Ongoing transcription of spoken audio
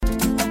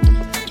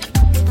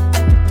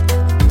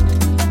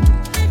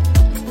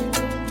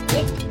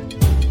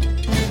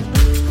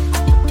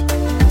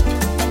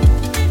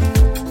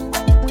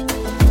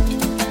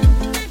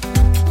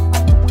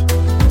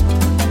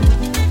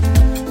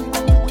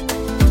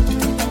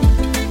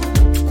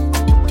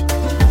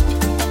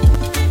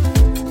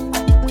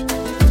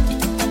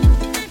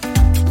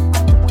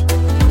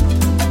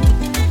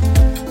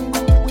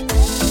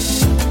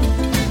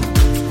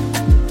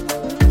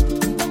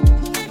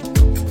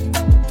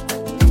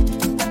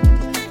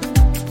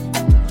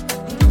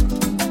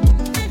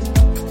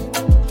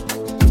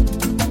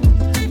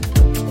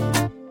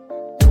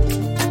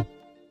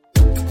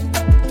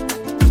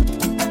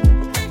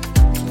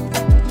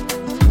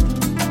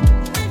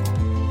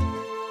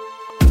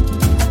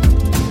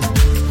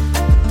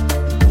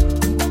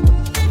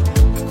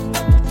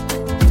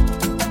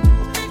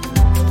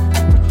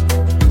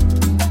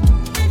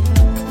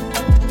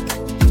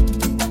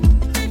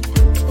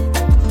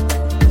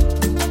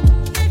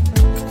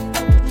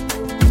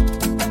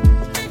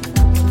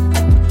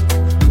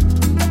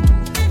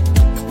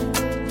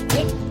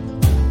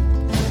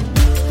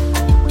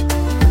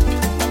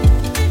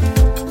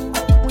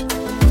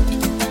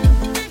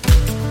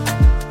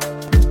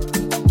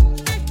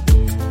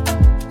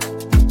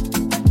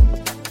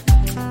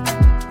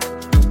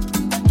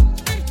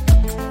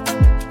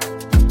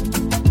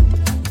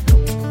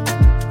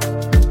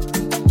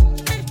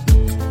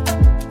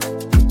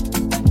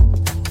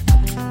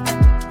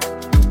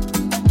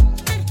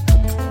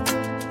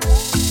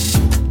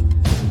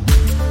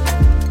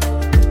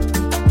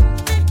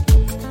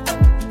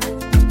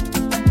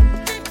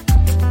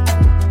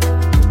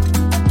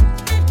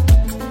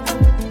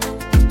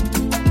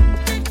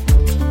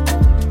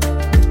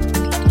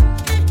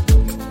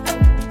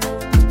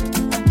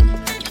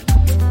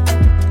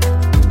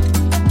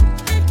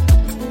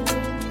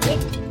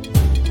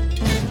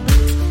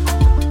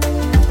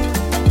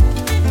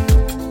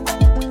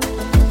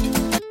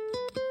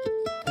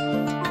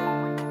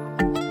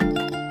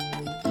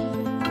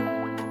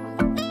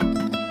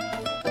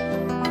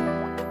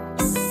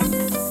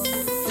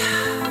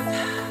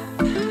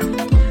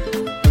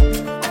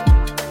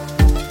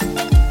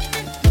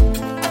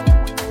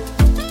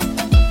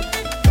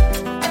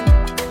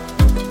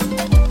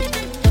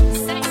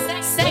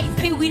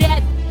Pee we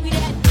that.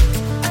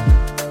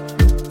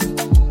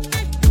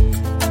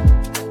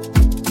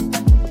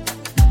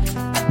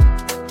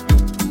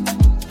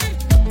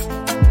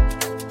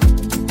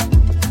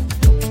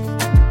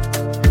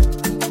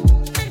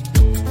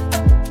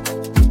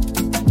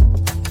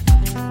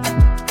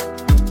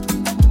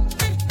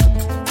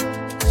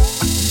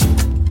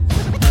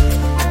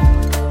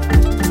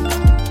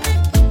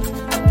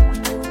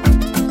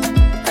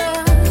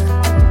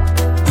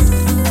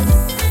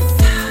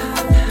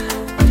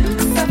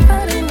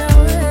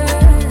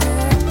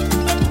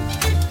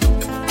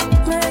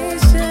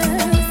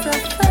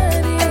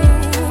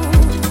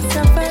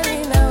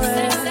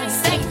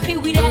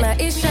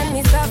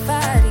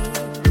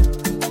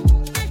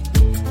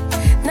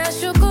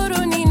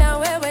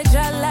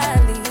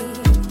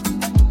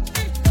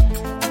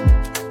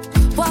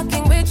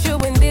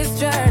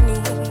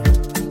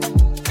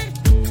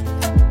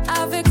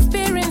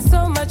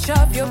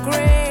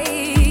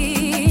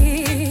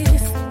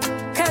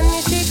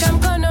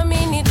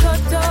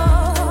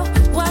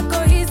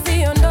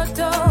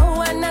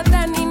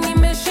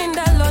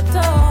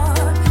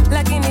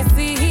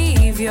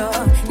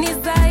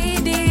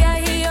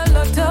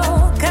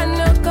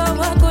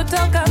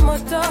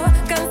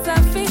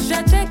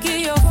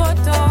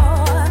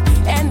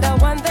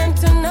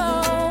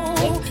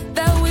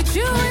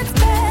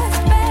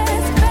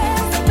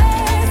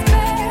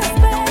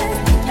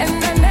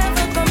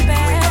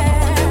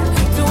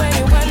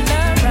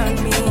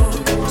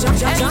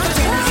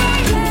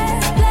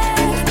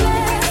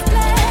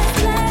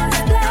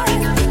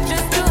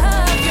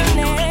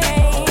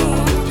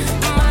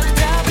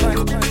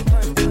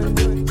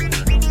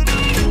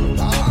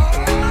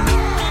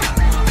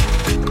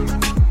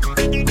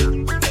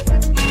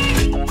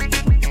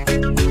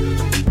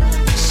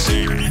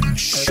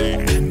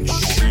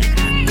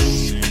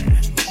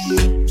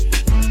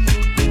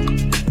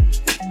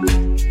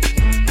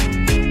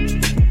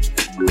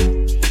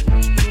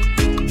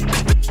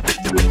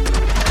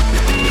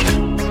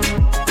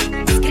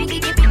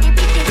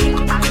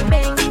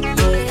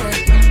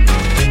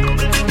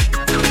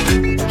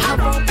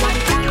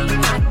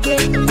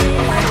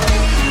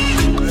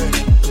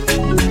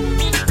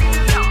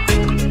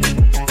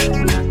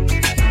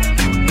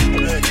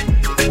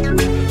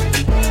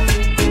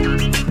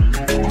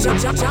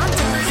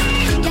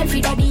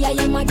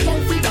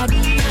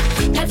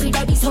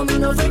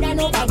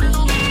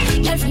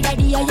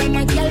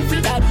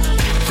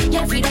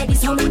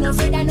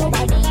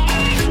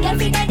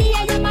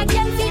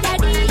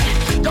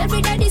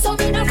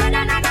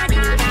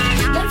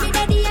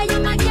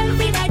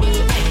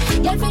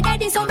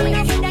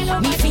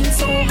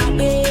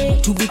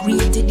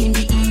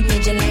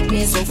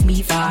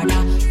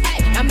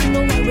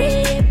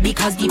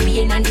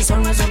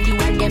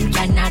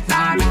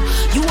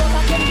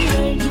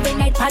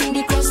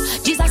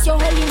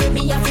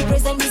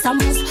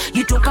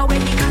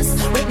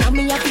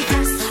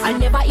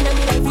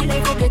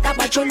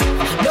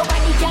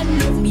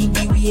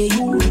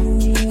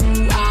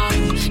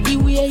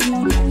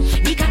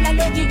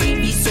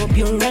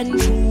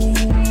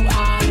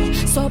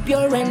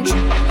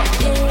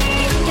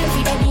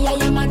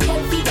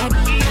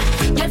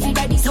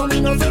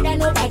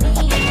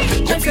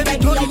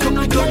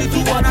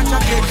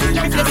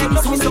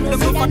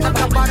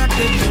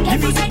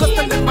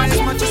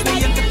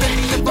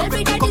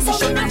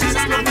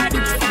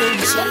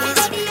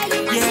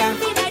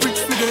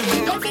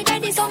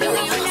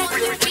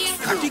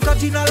 Katika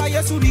jina la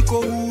Yesu niko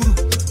huru,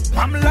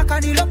 mamlaka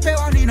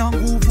nilopewa nina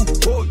nguvu.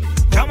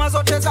 Chama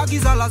zote za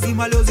giza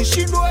lazima leo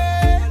zishindwe.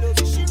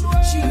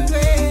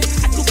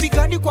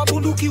 Hatupigani kwa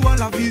bunduki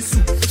wala visu,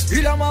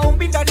 ila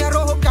maombi ndani ya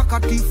Roho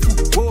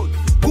Mtakatifu.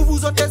 Nguvu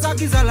zote za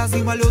giza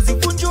lazima leo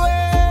zivunjwe.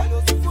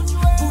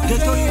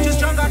 Get your inches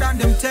stronger than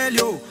them tell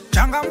you.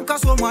 Changamka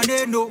so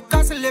maneno,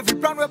 cancel every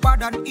plan we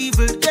bad and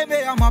evil.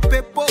 Tembea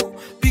mapepo,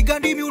 piga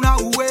ndimi una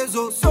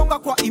uwezo. Songa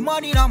kwa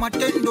imani na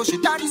matendo,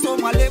 shetani so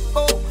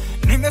malepo.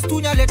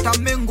 Nimestunya leta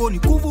mengo,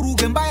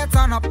 nikuvuruge mbaya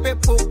sana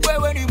pepo.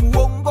 Wewe ni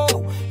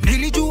muongo,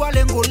 nilijua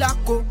lengo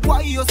lako, kwa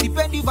hiyo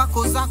sipendi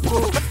vako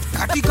zako.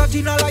 Katika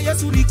jina la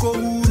Yesu niko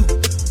huru,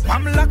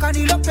 mamlaka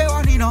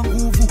nilopewa nina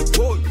nguvu.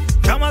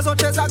 Chama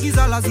zote za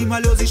giza lazima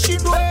leo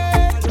zishindwe.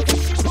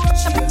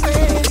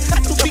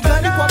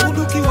 Hatupigani kwa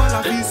bunduki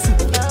wala visu,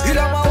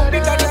 ila maombi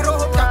ndani ya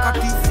Roho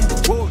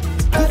Mtakatifu.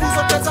 Nguvu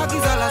zote za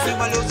giza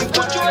lazima leo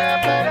zivunjwe.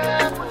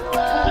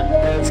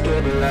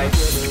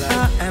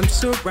 I am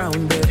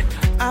surrounded,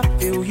 I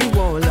feel you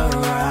all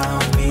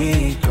around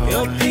me.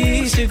 Your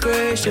peace, your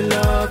grace, your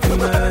love, your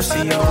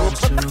mercy all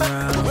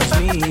surrounds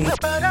me.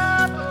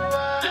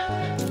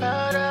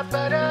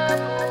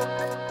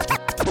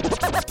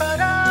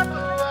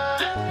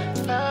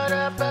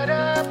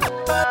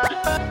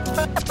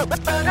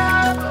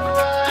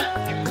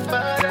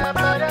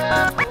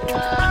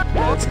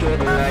 Let's get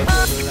it right.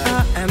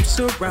 I am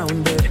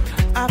surrounded,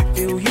 I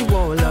feel you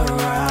all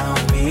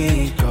around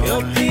me.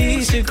 Your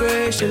peace, your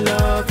grace, your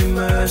love, your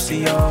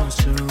mercy all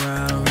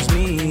surrounds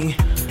me.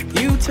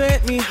 You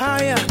take me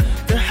higher,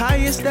 the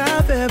highest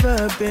I've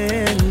ever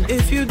been.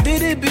 If you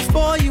did it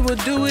before, you will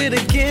do it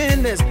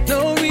again. There's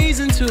no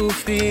reason to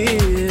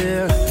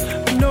fear.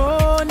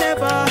 No,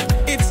 never.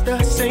 It's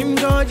the same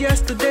God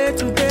yesterday,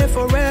 today,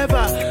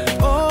 forever.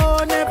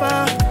 Oh,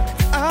 never.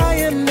 I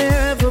am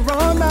never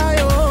on my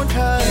own.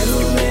 'Cause you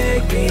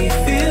make me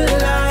feel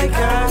like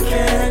I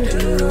can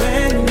do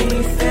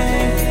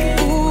anything.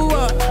 Ooh,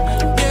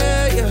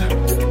 yeah,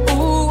 yeah.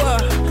 Ooh,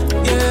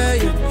 yeah,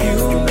 yeah. You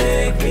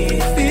make me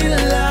feel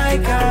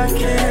like I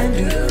can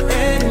do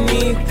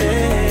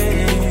anything.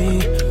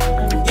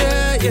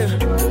 Yeah, yeah.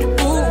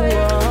 Ooh,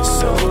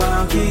 so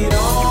I'll get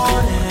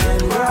on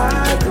and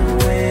ride the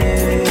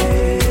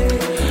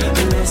wave.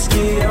 Let's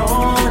get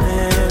on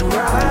and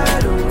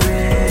ride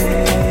away.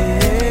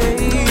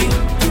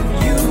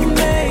 You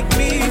make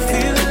me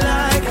feel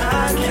like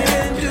I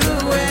can do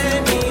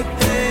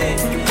anything.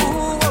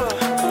 Ooh,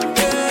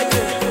 yeah,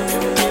 yeah,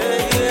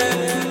 yeah,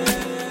 yeah.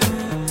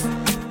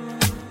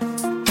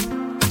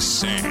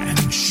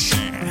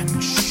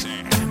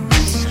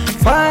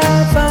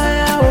 Fire,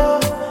 fire, oh.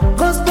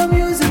 Gospel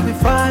music be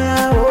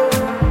fire, oh.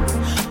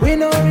 We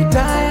no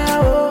retire,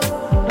 oh.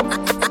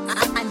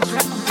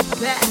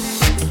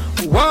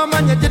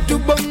 Woman, you get to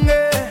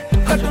bonge.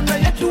 Kaduna,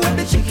 you to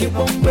the chicky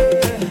bombe.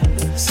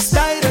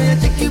 Style, you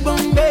chicky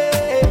bombe.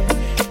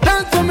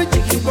 Dance for me,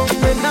 chicky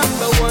bombe,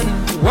 number one.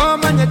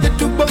 Woman, you get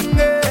to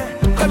bonge.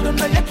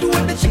 Kaduna, you to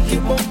the chicky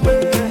bombe.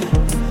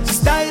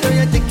 Style,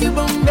 you chicky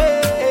bombe.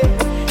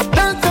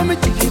 Dance for me,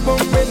 chicky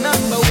bombe,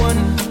 number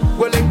one.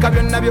 Well, in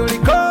Cabion, I'm only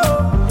go.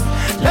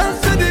 Dance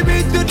to the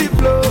beat, to the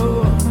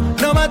flow.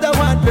 No matter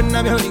what, when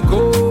I'm only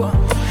go.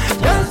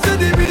 Dance to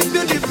the beat,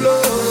 to the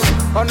flow.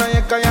 Oh no,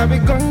 you can't be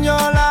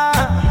conyola.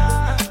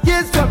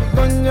 Yes, you be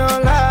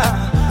conyola.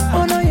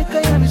 Oh no, you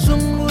can't be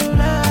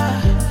sungula.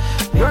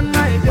 You're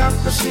not even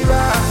to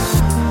Shiva.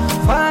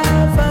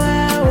 Fire,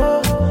 fire,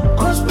 oh.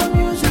 Gospel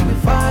music be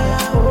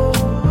fire, oh.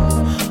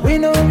 We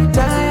no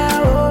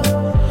retire, oh.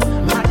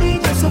 My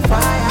DJ's so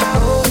fire,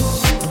 oh.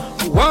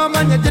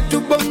 Woman, you get to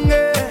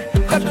bonge.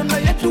 Kaduna,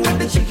 you to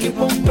the chicky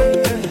bombe.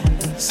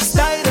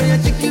 Style, you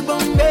chicky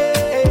bombe.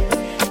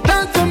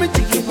 Dance for me,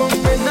 chicky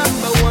bombe,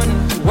 number one.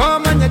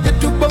 Woman, you get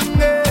to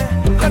bonge.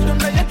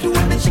 Kaduna, you to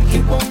the chicky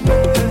bombe.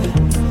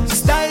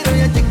 Style,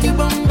 you chicky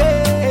bombe.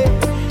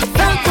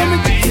 Dance for me,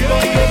 chicky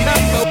bombe,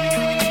 number one.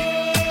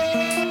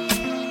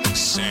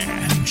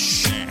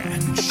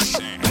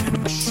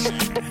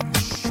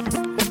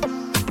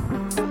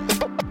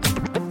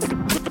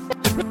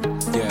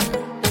 Yeah,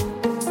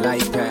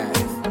 light path,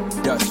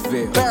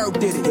 Dustville, Barrow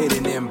did it,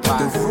 hidden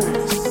empire.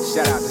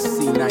 Shout out to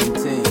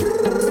C19.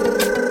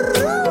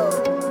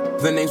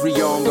 The name's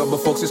Rionga, but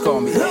folks just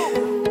call me.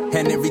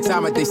 And every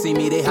time that they see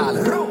me, they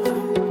holler.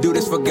 Do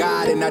this for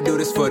God and I do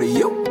this for the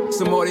you.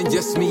 So more than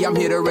just me, I'm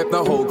here to rep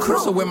the whole crew.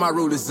 So where my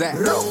rulers at?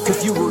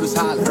 If you rulers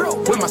holler,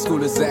 where my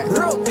schoolers at?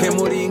 Hey,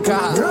 Moody and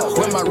Kahala,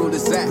 where my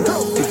rulers at?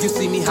 If you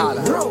see me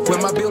holler, where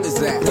my builders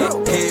at?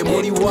 Hey,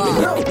 Moody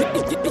Wild.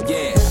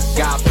 Yeah,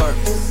 God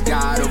first,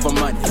 God over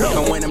money.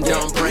 And when I'm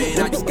done praying,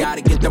 I just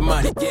gotta get the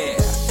money. Yeah,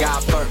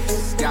 God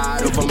first,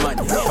 God over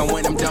money. And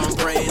when I'm done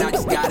praying, I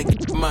just gotta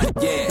get the money.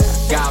 Yeah,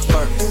 God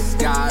first,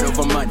 God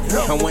over money.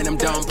 And when I'm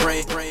done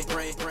praying,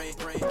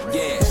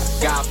 yeah,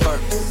 God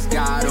first,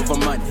 God over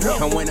money.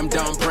 And when I'm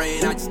done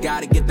praying, I just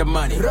gotta get the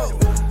money.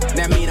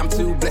 That mean I'm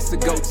too blessed to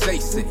go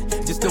chase it.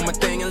 Just do my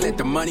thing and let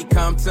the money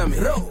come to me.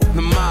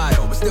 The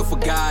motto, but still for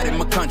God in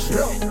my country.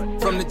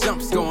 From the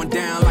jumps going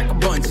down like a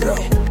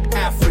bungee.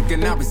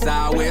 African, I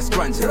reside where it's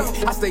grungy.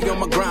 I stay on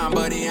my grind,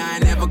 buddy, I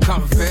ain't never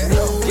comfort.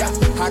 Yeah,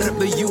 hot up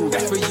the U,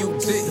 that's for you,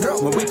 G.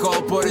 When we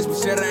call Portis, we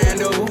share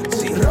and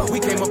Uchi. We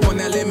came up on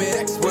that limit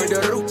X word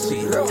the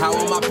Ruchi. How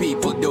are my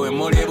people doing?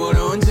 More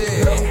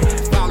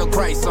follow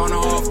Christ on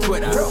or off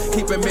Twitter.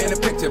 Keep him in the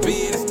picture,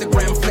 be an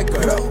Instagram flicker.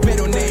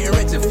 Middle name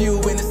rich, if you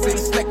in the city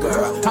slicker.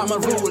 I'm a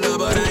ruler,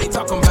 but I ain't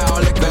talking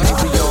about liquor.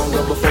 If you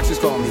younger, but folks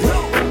just call me.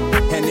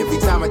 And every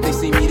time that they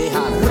see me, they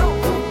holler.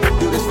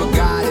 Do this for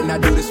God and I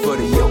do this for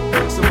the you.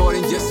 So more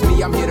than just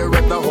me, I'm here to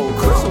rep the whole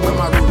crew. So where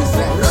my rulers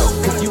at?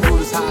 If you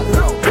rulers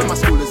holler, where my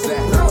schoolers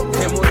at?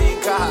 Hey, Moody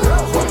and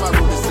Kahala, where my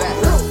rulers at?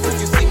 If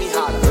you see me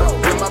holler,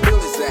 where my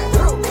builders at?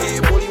 Hey,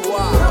 Moody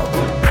Wild.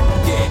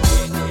 Yeah.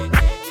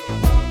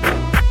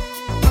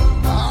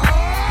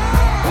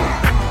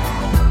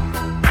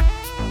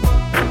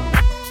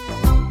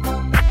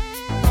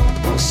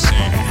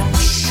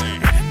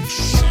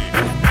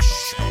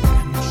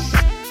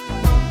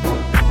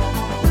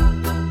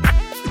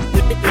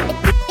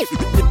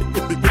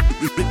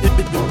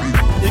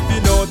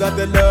 That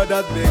the Lord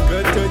has been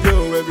good to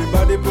you.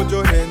 Everybody put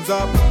your hands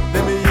up.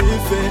 Let me hear you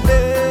say,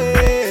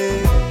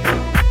 hey,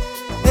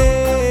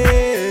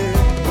 hey.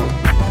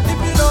 If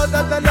you know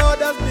that the Lord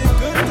has been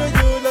good to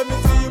you, let me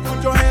see you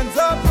put your hands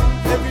up.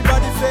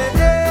 Everybody say,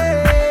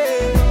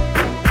 hey,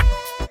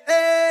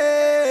 hey.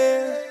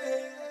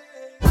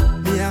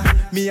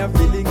 Me, I'm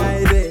feeling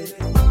irate.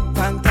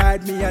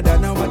 Tongue-tied, me, I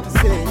don't know what to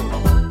say.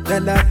 The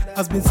Lord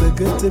has been so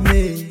good to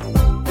me.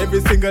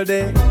 Every single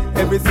day,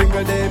 I'm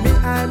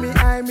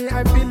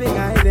feeling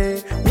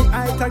irate. Me,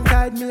 I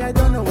tongue-tied me, I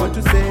don't know what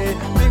to say,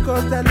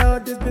 because the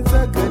Lord has been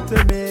so good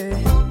to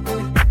me.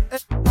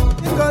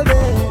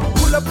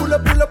 Pull up, pull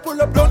up, pull up,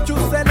 pull up, don't you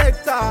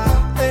selector.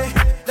 Hey,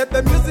 let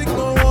the music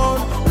go on.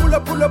 Pull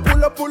up, pull up,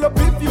 pull up, pull up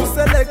if you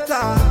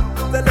selector.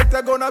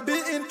 Selector gonna be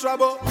in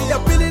trouble. We are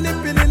pilili,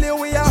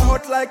 we are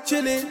hot like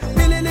chili.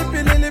 Pilili,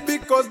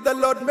 because the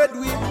Lord made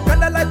we.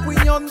 Kinda like we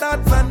on that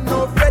and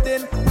no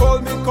fading. Call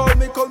me,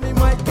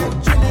 might get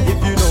chilly.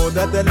 If you know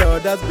that the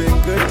Lord has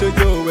been good to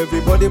you,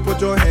 everybody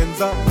put your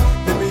hands up.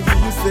 Let me hear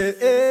you say,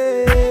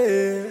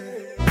 hey,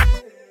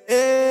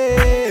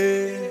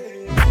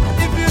 hey.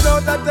 If you know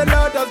that the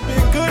Lord has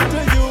been good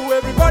to you,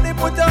 everybody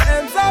put your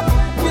hands up.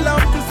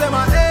 Belong to say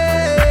my hey.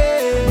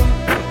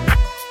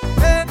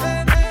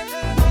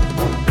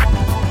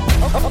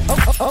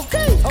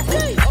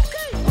 Okay.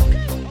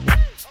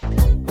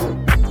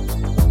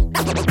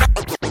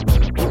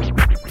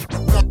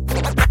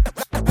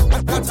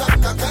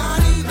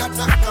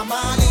 Nataka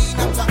mali,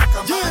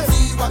 nataka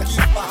maji wa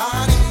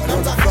kifahari,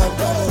 nataka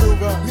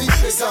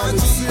nipe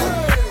Sanchi,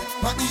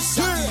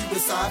 maisha iwe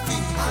safi.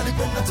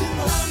 Alipenda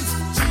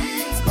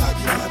jeans,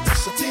 baggy na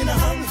t-shirt ina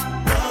hang,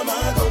 kama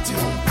goti,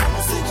 kama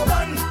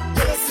sigaban,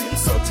 dressing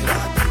so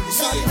tiraki,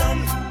 shalinan,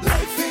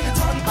 life in it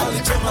on.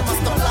 Alichoma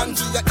master plan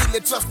ya ile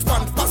trust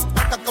fund, fast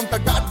akaunta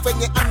dad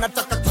venye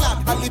anataka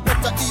club.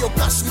 Alipata iyo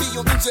cash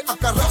mio nje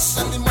akarash,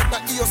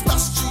 alimada iyo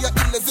stash ya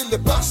ile zile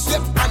bash.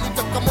 Yep,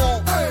 alitaka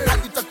more,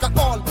 alitaka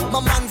all,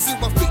 mamanzi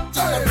wa fiti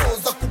na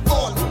roza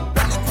kukol.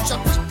 Alikucha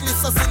quickly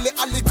sa zile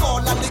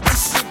alicall,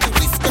 alikishi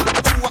risk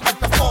kujua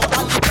atafall.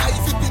 Alidai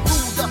vipi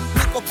duda,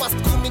 niko past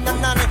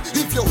 18,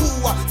 hivyo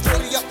huwa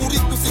story ya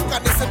uriku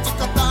zikane senti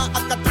kadhaa,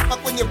 akatupa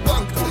kwenye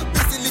bank.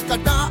 Busy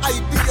likadaa,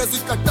 idea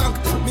zikadank,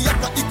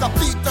 miaka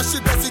ikapita,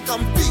 shida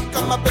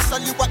zikampika, mabesha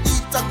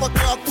liwaita kwa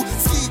kaku,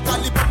 sika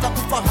alipata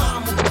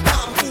ufahamu,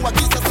 tangu wa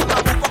giza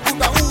sababu kwa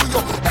kuna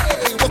huyo,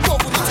 hey,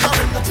 wokovu ni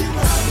tamu.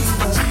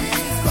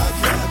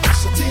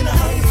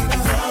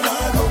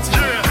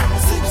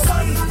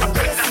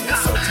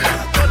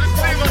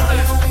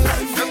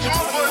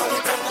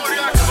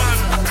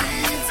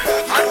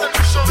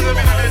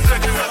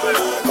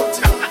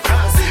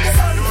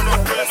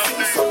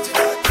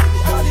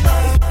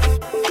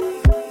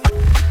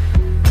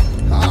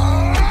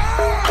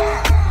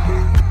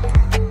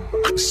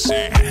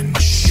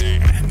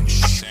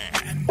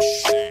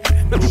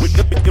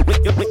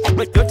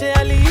 Yote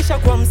aliisha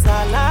kwa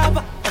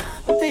msalaba,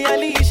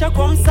 yaliisha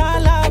kwa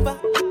msalaba.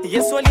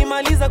 Yesu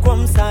alimaliza kwa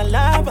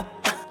msalaba,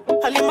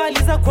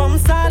 alimaliza kwa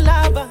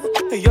msalaba.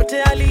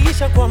 Yote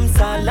aliisha kwa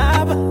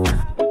msalaba,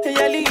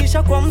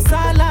 yaliisha kwa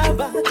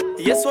msalaba.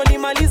 Yesu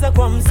alimaliza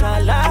kwa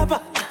msalaba,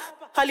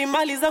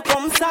 alimaliza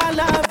kwa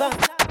msalaba.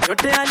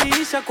 Yote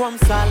aliisha kwa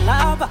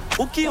msalaba.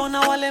 Ukiona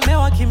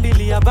walemewa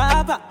kimbilia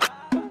Baba,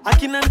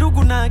 akina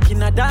ndugu na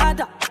akina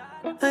dada,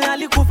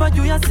 alikufa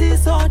juu ya sisi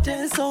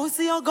sote, so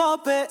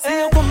usiogope.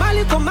 Sio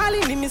kwa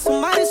mali ni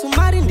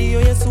misumari,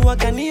 ndiyo Yesu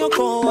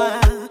akaniokoa.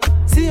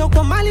 Sio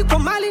kwa mali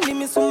ni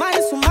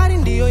misumari,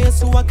 ndiyo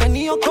Yesu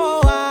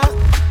akaniokoa.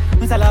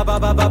 Msalaba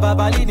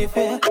baba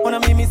linifea, ona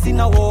mimi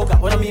sina woga,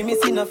 ona mimi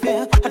sina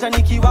fear. Hata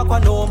nikiwa kwa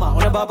noma,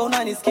 ona Baba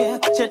unanisikia.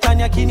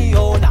 Shetani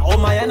akiniona,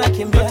 oma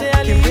yanakimbia. Yote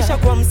aliisha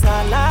kwa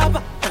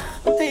msalaba,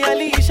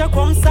 yaliisha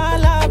kwa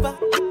msalaba.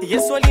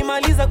 Yesu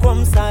alimaliza kwa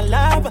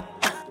msalaba,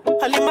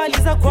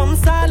 alimaliza kwa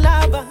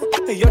msalaba.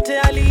 Yote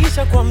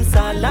aliisha kwa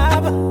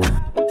msalaba,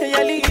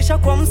 yaliisha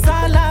kwa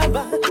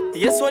msalaba.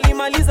 Yesu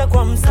alimaliza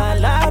kwa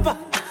msalaba,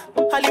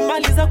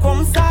 alimaliza kwa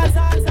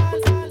msalaba.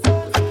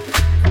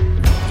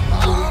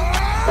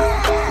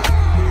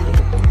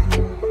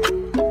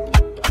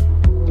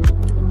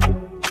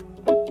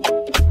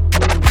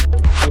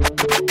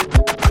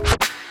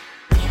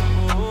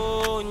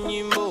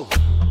 Nyimbo,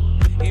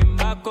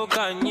 imbako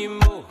ka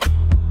nyimbo,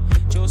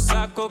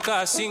 chosako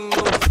ka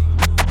singo.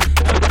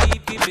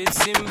 Keep it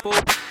simple.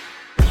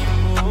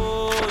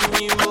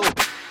 Nyimbo.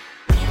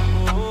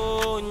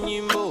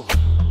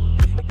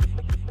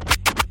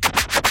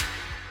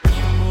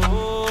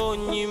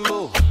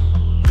 Nyimbo.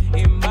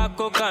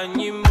 Imbako ka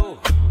nyimbo,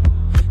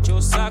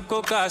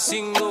 chosako ka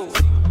singo.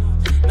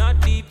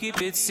 Not deep,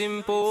 keep it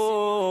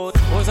simple.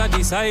 Was at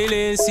the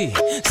silence,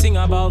 sing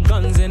about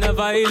guns and the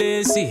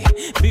violence.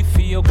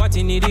 Biffy, your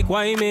party need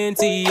requirement.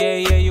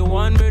 Yeah, you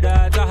want murder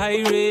at a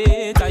high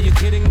rate. Are you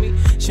kidding me?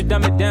 Should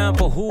dumb it down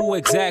for who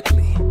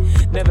exactly?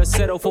 Never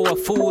settle for a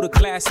fool to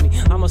class me.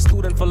 I'm a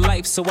student for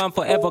life, so I'm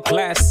forever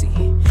classy.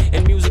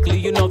 And musically,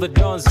 you know the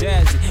dawn's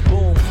jazzy.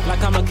 Boom,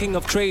 like I'm a king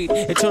of trade.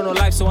 Eternal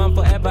life, so I'm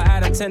forever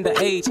at a tender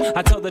age.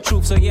 I tell the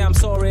truth, so yeah, I'm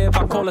sorry if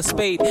I call a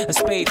spade.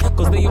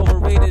 Cause they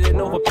overrated and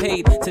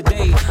overpaid.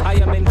 Today, I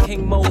am in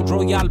king mode,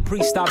 royal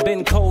priest. I've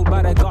been cold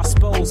by the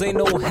gospels. Ain't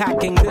no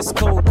hacking this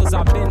code, cause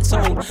I've been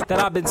told that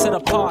I've been set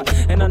apart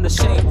and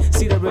unashamed.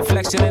 See the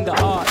reflection in the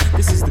art.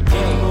 This is the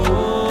game.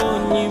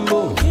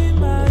 Nyimbo,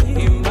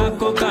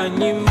 imbako ka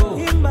nyimbo,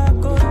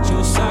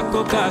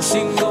 chosako ka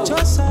singo.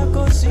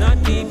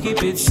 Not deep,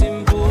 keep it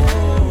simple.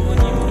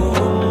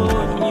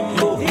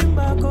 Nyimbo,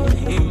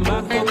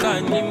 imbako ka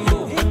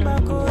nyimbo.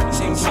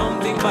 Sing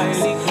something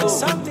bilingual.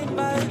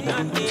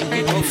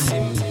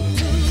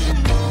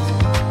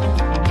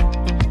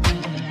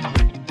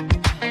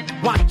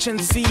 watch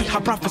and see how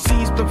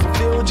prophecies been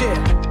fulfilled, yeah.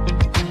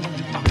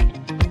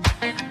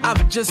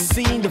 I've just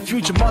seen the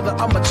future mother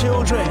of my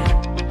children.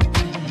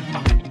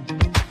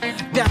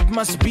 That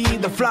must be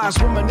the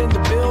flyest woman in the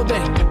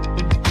building.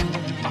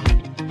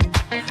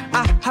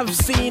 I have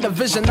seen a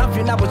vision of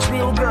you, now it's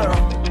real, girl.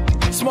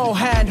 Small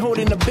hand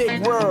holding a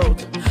big world.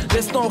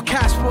 There's no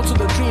cash flow to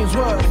the dream's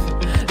worth.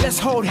 Let's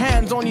hold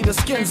hands, only the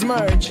skins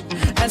merge.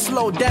 And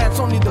slow dance,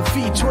 only the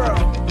feet twirl.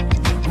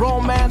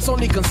 Romance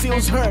only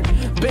conceals hurt.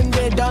 Been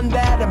there, done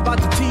that, and bought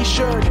the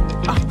t-shirt.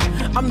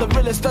 I'm the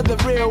realest of the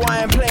real, I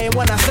am playing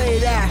when I say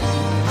that.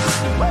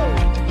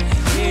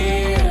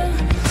 Here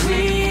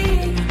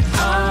we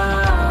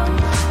are.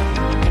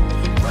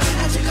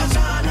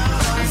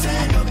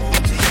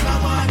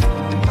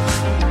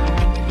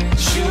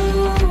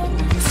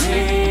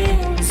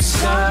 Shooting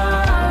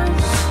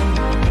stars.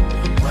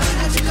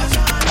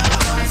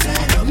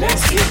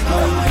 Let's keep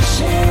on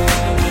wishing.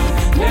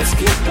 Let's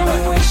keep on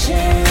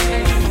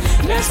wishing.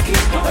 Let's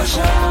keep on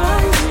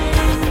shining.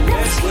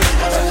 Let's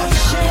keep on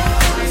wishing.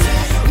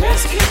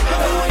 Let's keep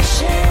on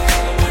wishing.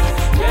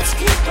 Let's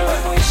keep on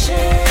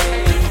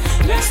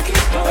wishing. Let's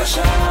keep on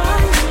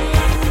shining.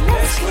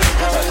 Let's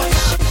keep on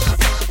wishing.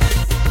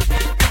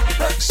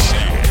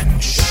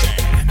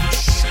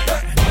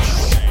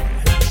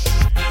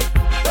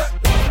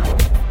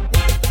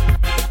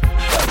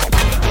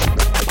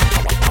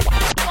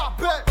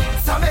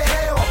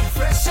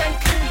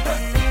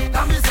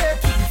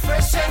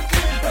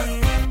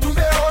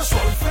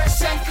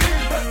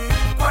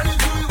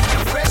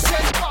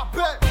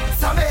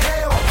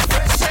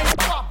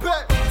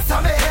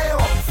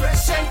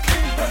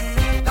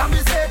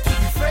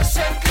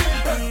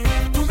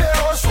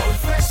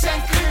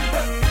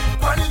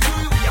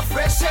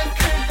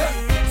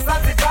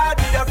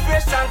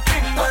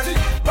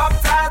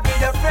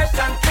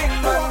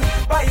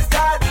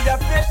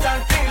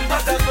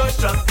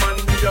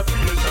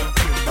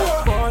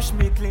 Wash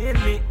me, clean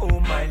me, oh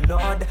my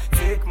Lord.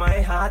 Take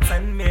my heart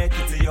and make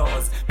it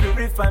yours.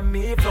 Purify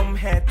me from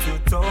head to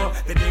toe.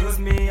 Then use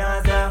me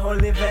as a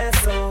holy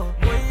vessel.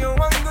 Moyo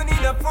wangu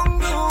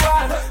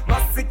ninafungua,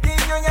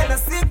 masikio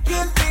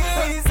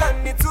yanasikiliza.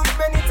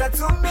 Nitumenita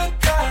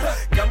tumika,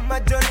 kama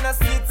Jona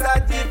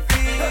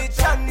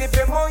sitajificha.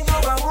 Nipe moyo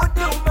wa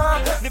huduma,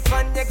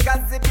 nifanye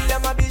kazi bila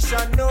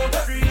mabishano.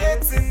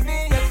 Create in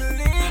me a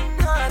clean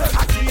heart.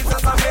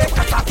 Jesus, I make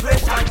us a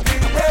fresh and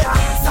clean.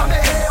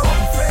 Sameheo,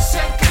 fresh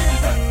and clean.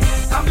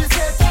 I'm just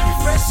here to be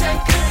fresh and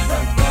clean.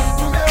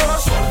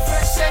 Tumeoshwa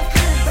fresh and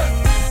clean.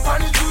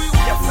 Funny do you, we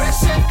are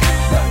fresh and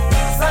clean.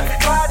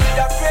 Sanctified, we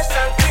are fresh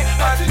and clean.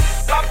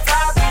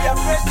 Baptized, we are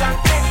fresh and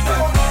clean.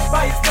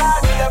 By His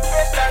blood, we are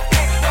fresh and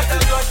clean. That's the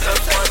Lord,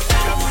 that's what we are.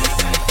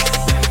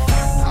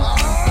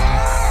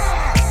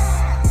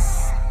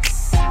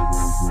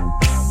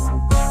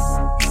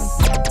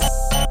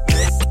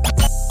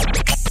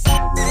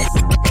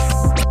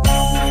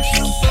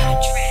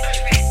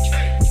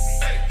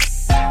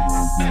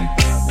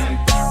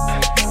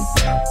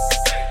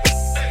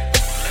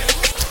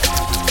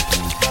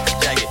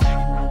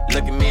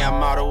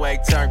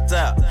 Turned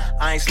up.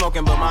 I ain't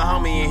smoking, but my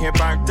homie in here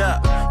burnt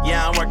up.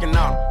 Yeah, I'm working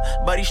on him,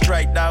 but he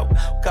straight though.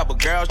 Couple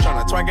girls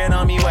tryna twerk it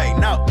on me. Wait,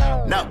 no,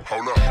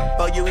 hold up.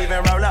 Before you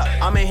even roll up,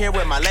 I'm in here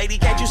with my lady.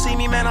 Can't you see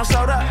me, man? I'm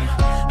sold up.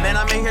 Man,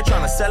 I'm in here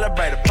tryna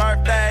celebrate a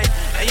birthday.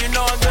 And you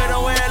know I'm good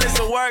and well, it's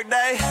a work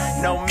day.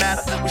 No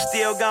matter, we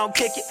still gon'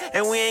 kick it,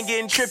 and we ain't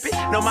getting trippy.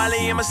 No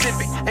Molly in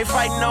Mississippi, ain't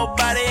fighting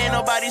nobody, ain't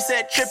nobody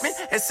said tripping.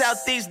 And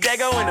Southeast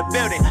Dago in the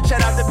building.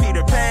 Shout out to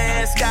Peter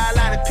Pan,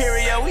 Skyline,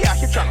 Imperial. We out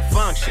here tryna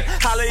function.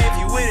 Holla if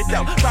you with it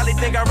though. Probably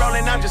think I'm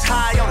rolling, I'm just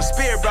high on the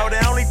spirit, bro.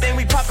 The only thing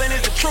we poppin'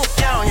 is the truth.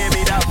 You don't hear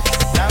me though.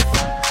 No.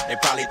 They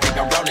probably think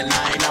I'm rolling,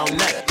 I ain't on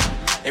nothing.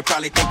 They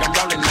probably think I'm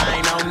rolling, I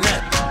ain't on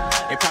nothing.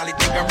 They probably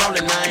think I'm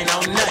rolling, I ain't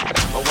on nothing.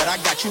 But what I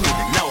got you need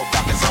to know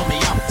about is on me,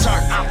 I'm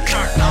turned, I'm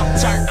turned, I'm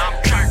turned, I'm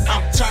turned,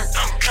 I'm turned,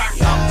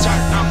 I'm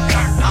turned, I'm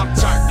turned, I'm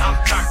turned, I'm turned, I'm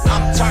turned,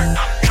 I'm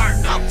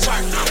turned, I'm turned, I'm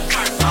turned,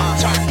 I'm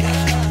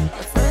turned.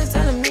 My friends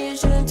telling me I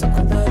shouldn't talk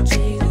about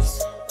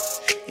Jesus.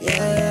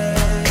 Yeah,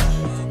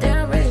 they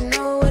don't really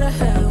know what the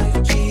hell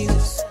with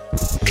Jesus.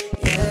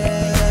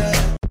 Yeah,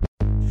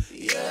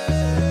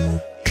 yeah,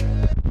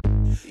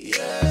 yeah,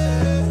 yeah.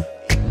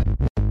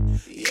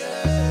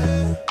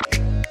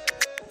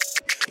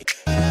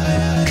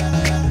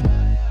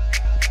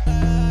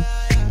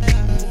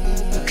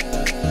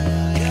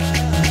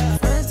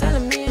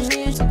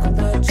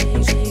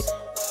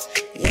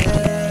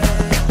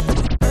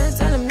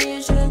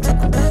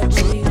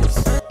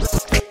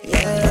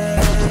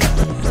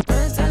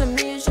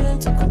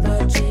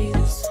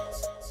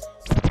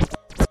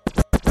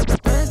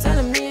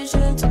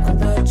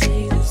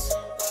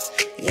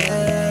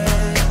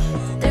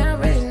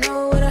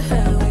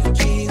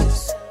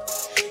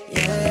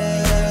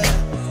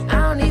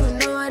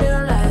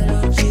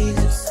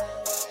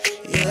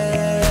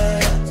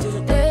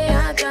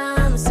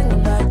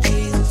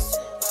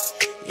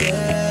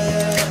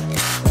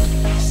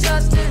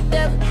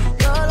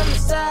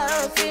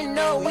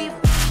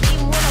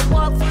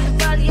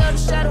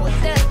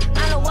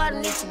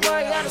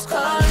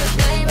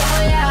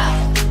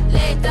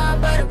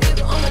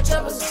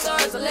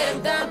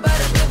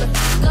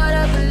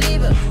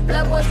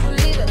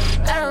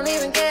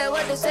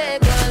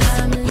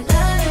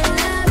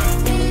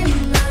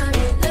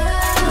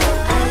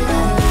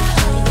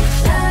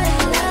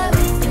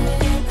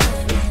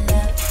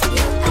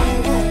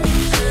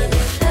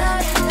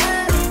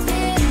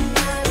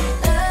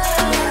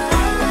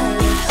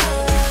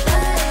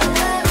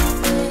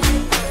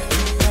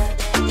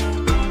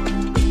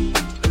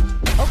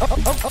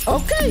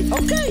 Okay.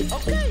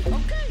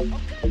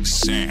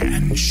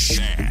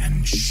 Sanch.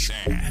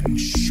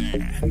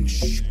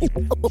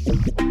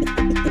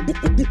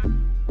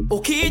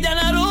 Ukija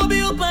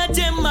Nairobi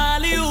upate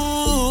mali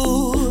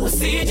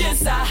usije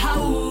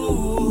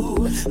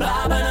sahau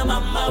baba na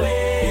mama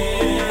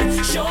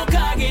we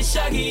shoka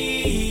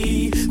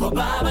gishagi kwa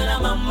baba na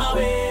mama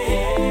we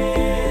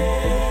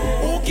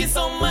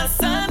ukisoma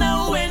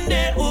sana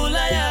uende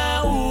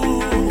Ulaya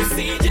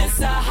usije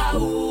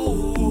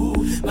sahau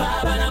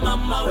baba na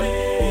mama we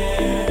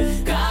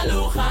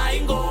kalu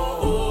haingo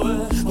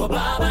kwa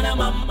baba na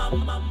mama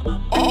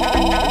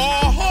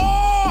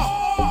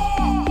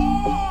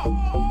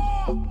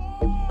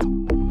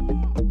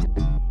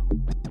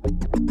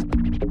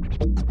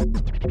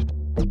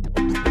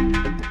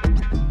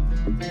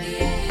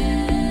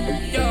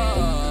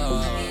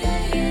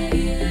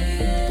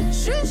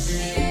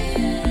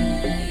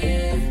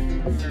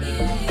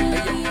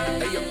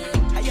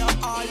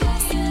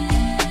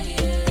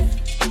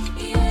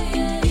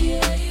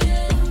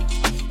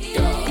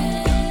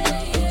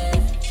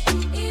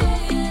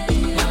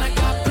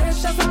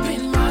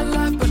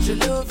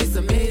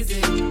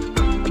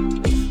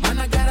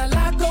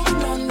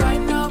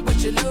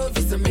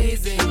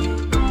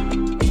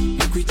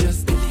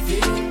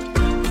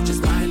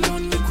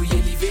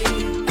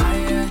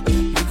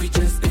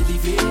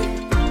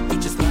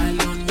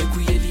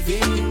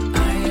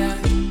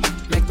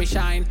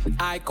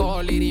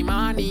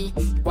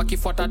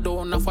Wakifuata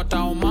dona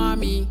fuata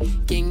umami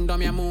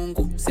kingdom ya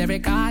Mungu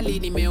serikali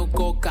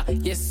nimeokoka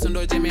Yesu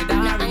ndo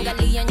jemedari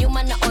naangalia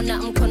nyuma naona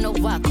mkono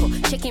wako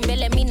checking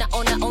mbele mimi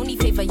naona only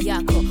favor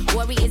yako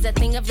worry is a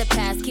thing of the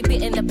past keep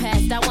it in the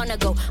past I wanna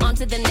go on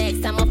to the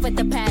next I'm off with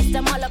the past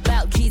I'm all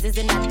about Jesus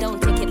and I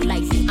don't take it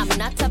lightly I'm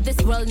not of this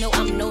world no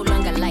I'm no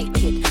longer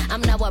like it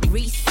I'm now a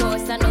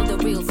resource I know the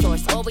real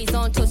source always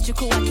on toast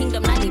chukua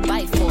kingdom not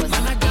by force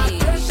I got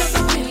precious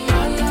in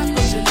my life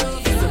but your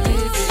love is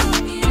amazing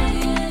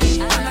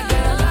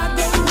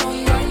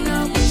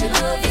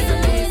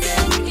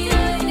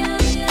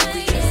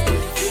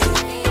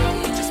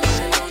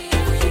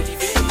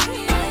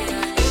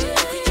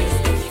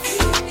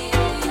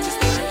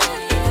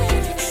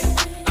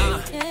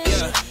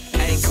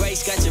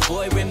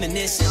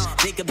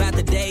Think about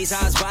the days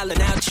I was wildin'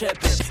 out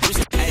trippin'.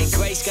 Hey,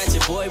 Grace got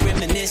your boy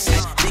reminiscing.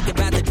 Think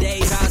about the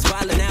days I was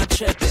wildin' out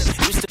trippin'.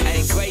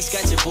 Hey, Grace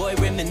got your boy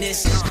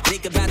reminiscing.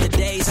 Think about the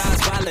days I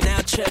was wildin'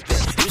 out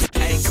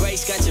trippin'. Hey,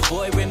 Grace got your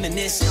boy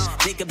reminiscing.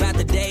 Think about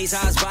the days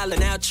I was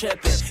wildin' out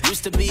trippin'.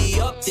 Used to be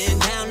up then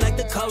down like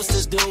the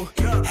coasters do.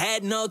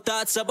 Had no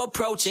thoughts of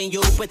approaching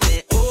you, but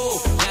then ooh,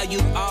 now you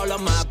all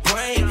on my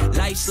brain.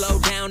 Life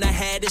slowed down, I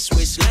had to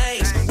switch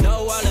lanes.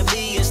 Know all of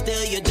me and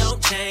still you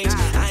don't change.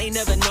 I ain't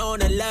never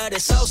known a love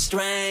that's so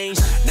strange.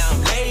 Now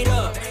I'm laid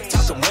up,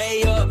 talking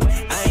way up.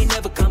 I ain't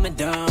never coming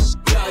down.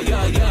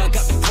 Yeah,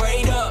 got me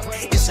prayed up.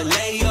 It's a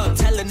layup,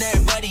 telling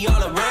everybody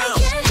all around. I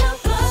can't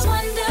help but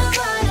wonder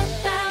what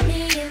about me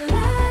you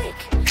like.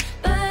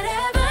 But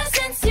ever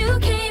since you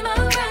came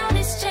around,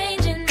 it's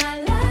changing my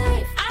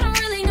life. I don't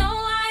really know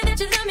why that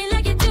you love me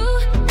like you do.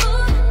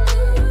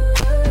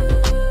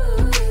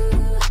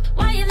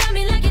 Why you love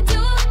me like you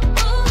do.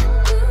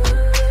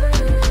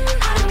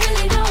 I don't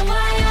really know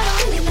why.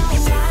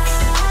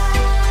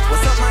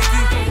 What's up,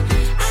 Mikey?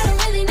 I don't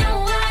really know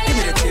why. Give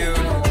me the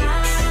tune.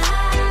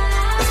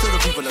 Let's tell the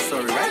people the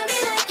story, right?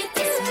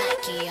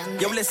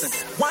 Yo, listen.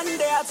 One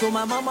day I told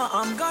my mama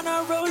I'm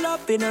gonna roll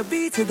up in a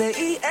B to the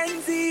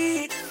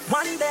ENZ.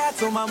 One day I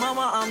told my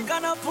mama I'm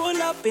gonna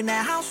pull up in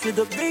a house with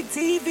a big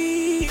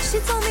TV. She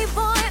told me,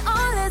 boy,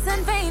 all is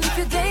in vain if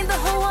you gain the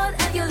whole world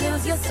and you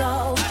lose your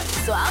soul.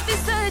 So I'll be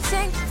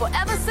searching,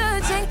 forever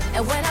searching,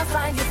 and when I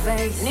find your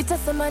face, need to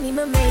some money,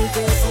 me make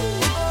it.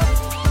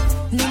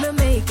 Need me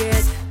make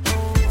it.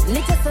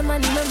 Need to some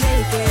money, me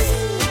make it.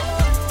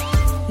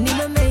 Need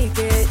me make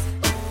it.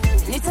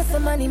 Need to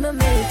some money, me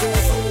make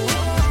it.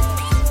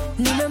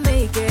 Need me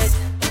make it.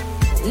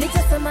 Need to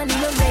some money,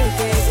 me make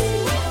it.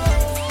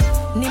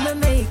 Need me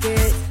make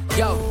it.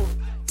 Yo,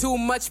 too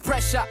much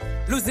pressure,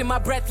 losing my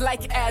breath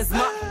like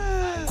asthma.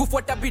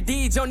 Kufuata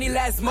bidii Johnny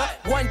Lasma.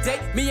 One day,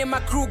 me and my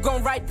crew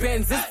gon' ride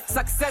Benzes.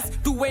 Success,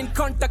 to in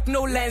contact,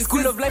 no lens.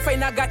 School of life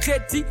ainaga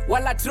cheti,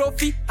 wala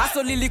trophy.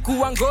 Haso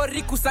lilikuwa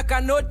ngori,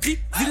 kusaka noti.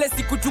 Zile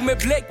siku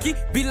tumebleki,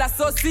 bila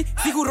sosi.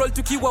 Siku roll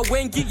tukiwa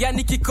wengi,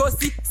 yani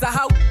kikosi.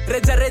 Sahau,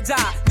 reja,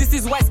 this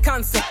is wise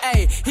counsel.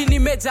 Ay, hii ni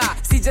major,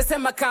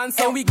 sijesema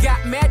cancel. And we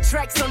got mad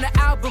tracks on the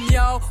album,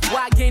 yo.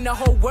 Why gain the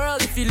whole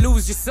world if you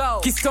lose your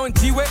soul? Keystone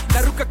jiwe,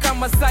 naruka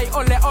kama sai,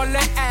 ole,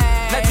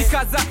 ay.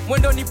 Najikaza,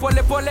 mwendo ni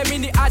pole,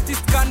 mini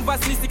artist canvas,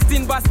 ni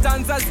 16 bar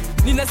stanzas.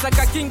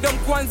 Ninasaka kingdom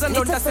kwanza,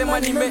 ndo tasema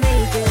nime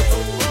make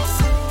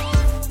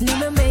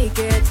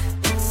it.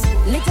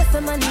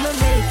 Nitasema nime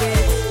make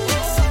it.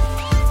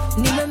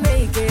 Nime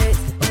make it.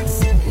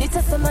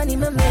 Nitasema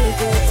nime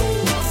make it.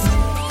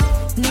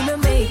 Nime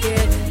make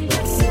it.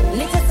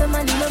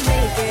 Nitasema nime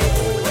make it.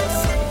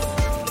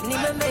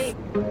 Nime make.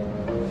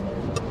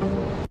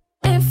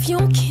 If you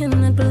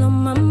cannot blow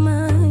my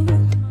mind,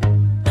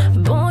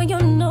 boy, you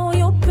know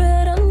you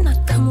better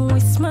not come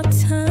waste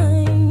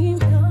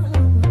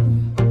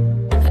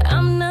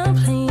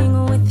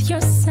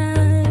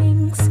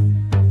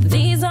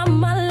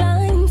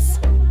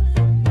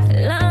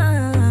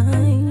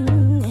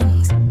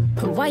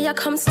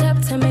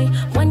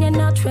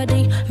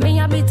Me,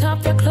 I beat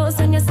off your clothes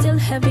and you're still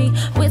heavy.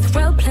 With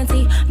real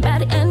plenty,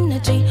 bad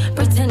energy.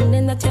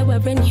 Pretending that you're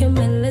wearing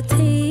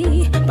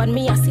humility. But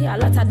me, I see a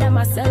lot of them,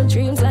 I sell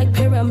dreams like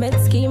pyramid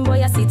scheme.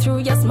 Boy, I see through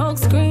your smoke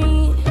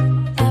screen.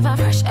 Ever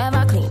fresh,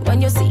 ever clean.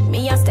 When you see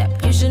me, I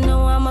step, you should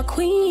know I'm a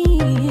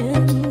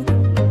queen.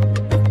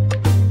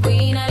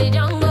 Queen of the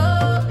jungle.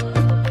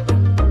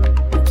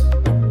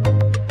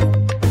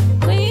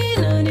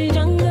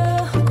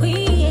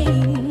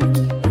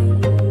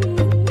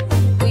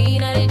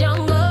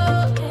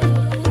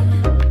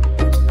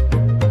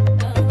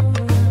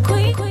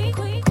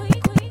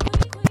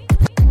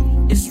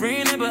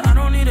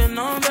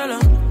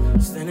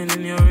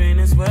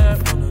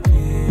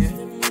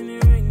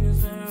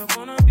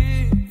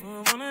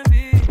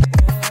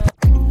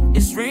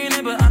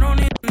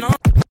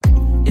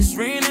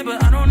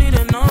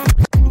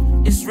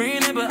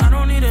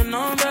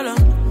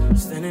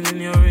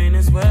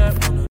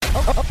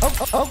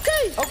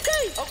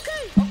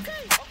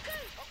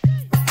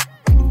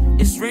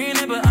 It's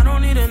raining, but I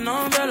don't need an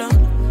umbrella.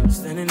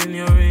 Standing in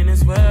your rain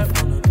is where I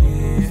wanna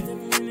be.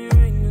 Standing in your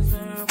rain is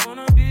where I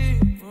wanna be.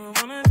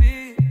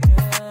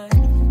 Yeah.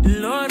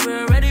 Lord,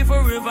 we're ready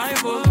for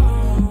revival.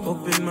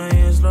 Open my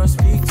ears, Lord,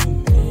 speak to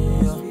me.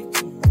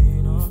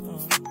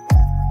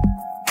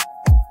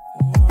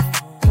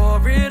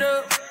 Pour it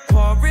up,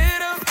 pour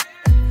it up.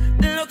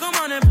 Look, I'm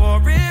on it,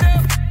 pour it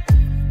up.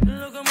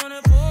 Look, I'm on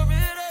it, pour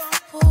it up.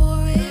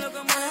 Pour it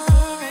up.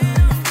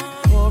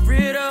 Pour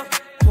it up,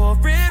 pour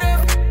it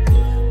up.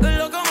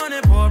 Look, I'm on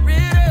it, pour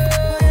it up.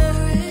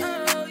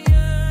 Oh,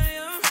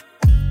 yeah.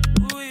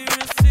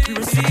 We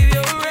receive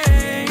your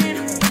rain.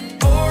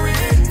 Pour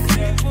it.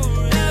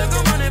 Look,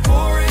 I'm on it,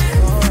 pour it.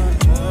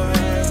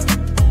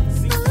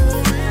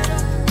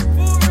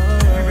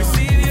 We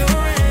receive your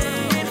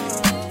rain.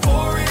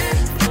 Pour it.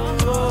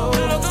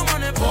 Look, I'm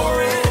on it, pour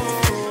it.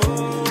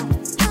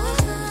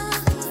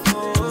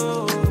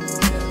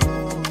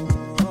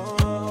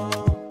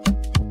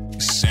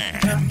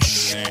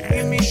 Sanch.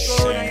 Give me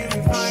gold and you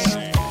be fine.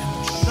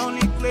 It's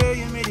only clear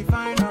you made it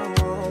final.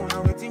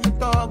 Now waiting you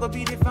talk will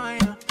be the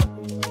final.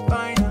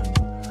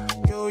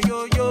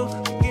 Yo,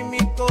 give me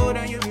gold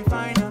and you be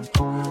fine.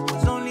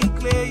 It's only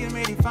clear you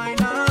made it final.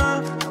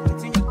 Now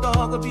waiting you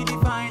talk will be the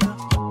final.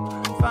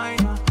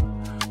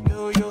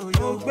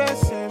 Yo,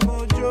 best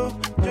mojo,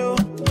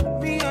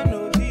 me I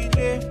no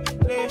delay.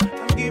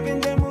 I'm giving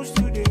them moves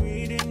to the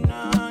reading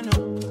now.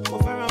 Oh,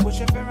 Farah,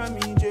 Bush, Farah,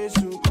 me, Jesus.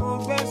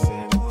 Oh, best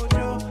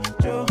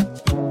mojo,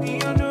 me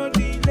I no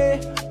delay.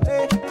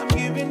 I'm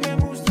giving them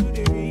moves to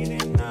the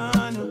reading now.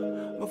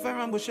 Oh,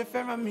 Farah, Bush,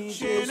 Farah, me,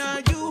 Jesus. Now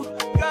you,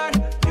 God,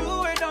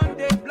 you ain't on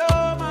they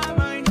blow my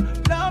mind.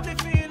 Love the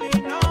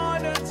feeling all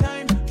the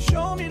time.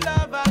 Show me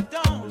love I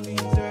don't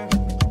deserve.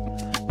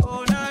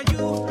 Oh, now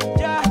you,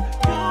 yeah,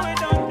 you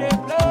ain't on they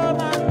blow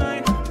my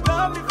mind.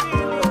 Love the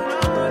feeling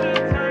all the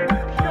time.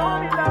 Show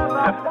me love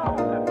I don't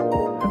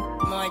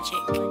deserve.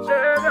 Magic.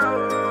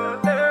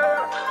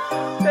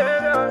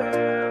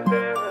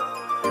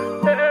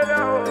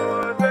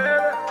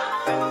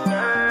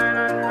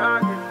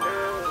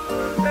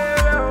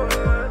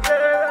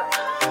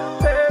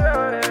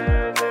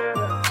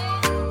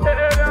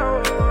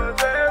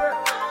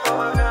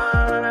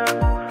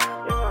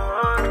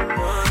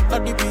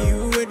 Thought it be you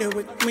when they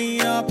wake me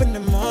up in the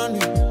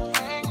morning.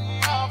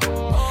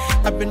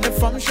 I've been the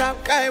farm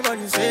shop guy, what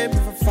you say me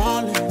for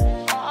falling.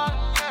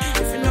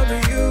 If you know be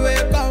you,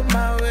 wake up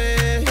my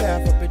way. Yeah,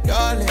 for be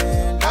darling.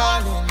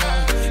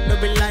 No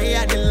be lie,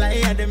 I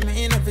didn't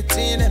mean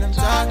everything that I'm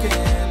talking.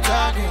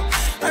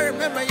 I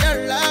remember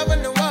your love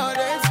when the world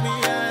hates me,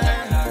 yeah.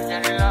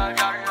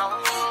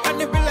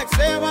 And it be like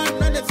say one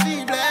when they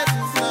see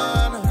blessings, no.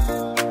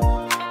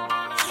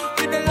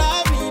 You don't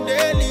love me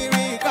daily,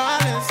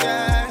 regardless,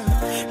 yeah.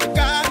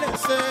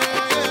 Regardless,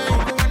 yeah.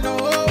 Even when the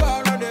whole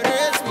world know they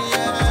raise me,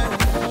 yeah.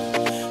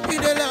 You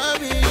don't love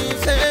me,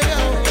 Savior.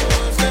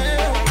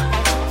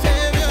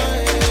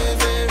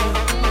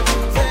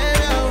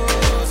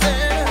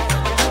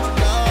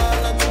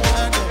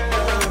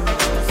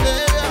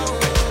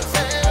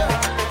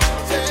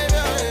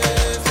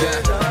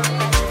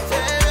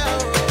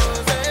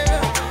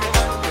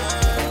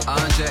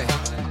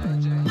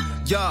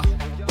 Yeah.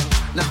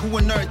 Now who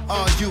on earth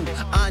are you?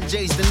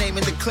 Anjay's the name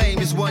and the claim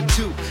is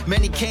 1-2.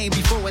 Many came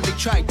before when they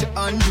tried to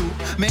undo.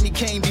 Many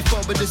came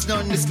before but there's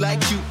none that's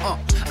like you.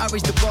 I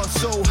raised the bar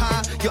so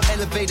high, your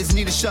elevators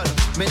need a shuttle.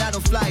 Man, I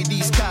don't fly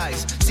these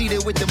skies. See they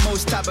with the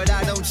most top but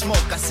I don't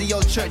smoke. I see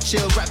your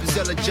Churchill rappers,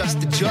 they'll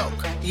just a joke.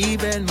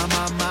 Even my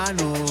mama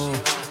know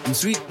I'm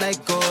sweet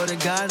like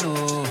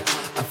oregano.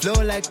 I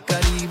flow like a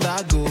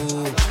Rivago.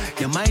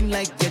 Your mind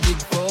like you dig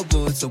for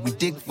gold, so we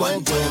dig for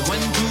gold. 1,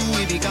 2,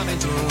 we be coming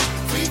through.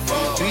 3,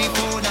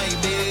 4, now you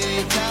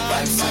better.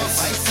 5,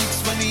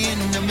 6 when we in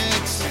the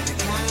mix.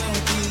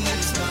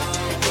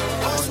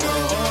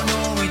 Oh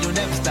no, we don't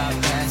ever stop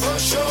that. For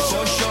sure,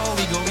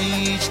 we gon'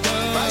 reach the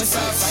 5,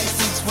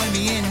 6 when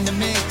we in the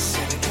mix.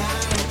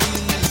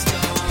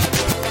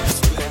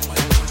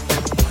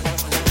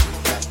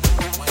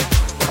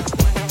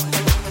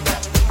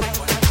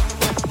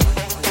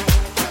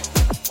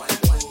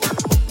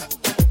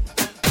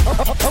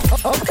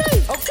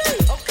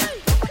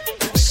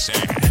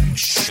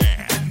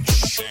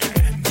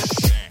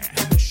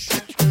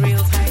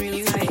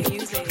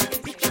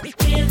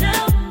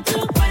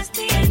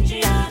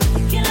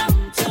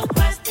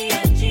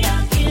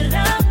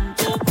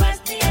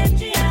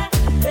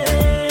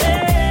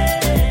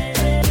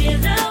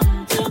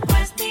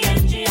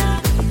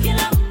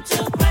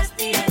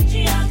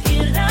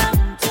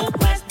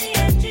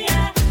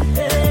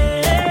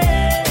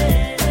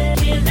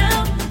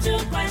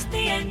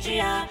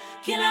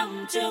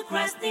 mtu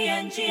cross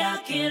the njia,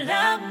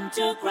 kila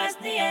mtu cross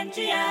the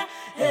njia.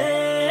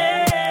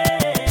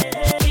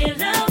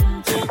 Kila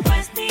mtu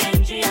cross the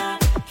njia,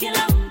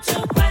 kila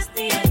mtu cross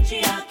the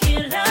njia,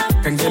 kila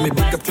mtu. Can give me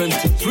big up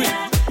 23.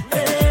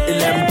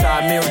 11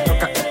 time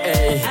utoka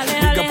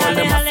big up all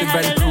the massive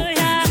and crew.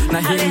 Na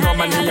hii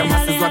ngoma ni ya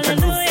masses wata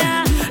group.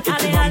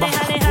 Ikibamba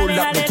pull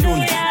up the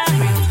tune.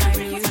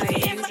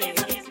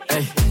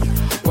 Hey,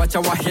 watch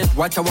our hit,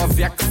 watch our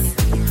vex.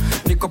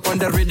 Nick up on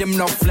the rhythm,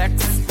 no flex.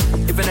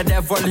 Even the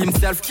devil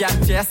himself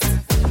can't test.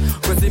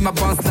 Cause in my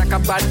bounce like a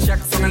bad check.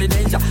 Song in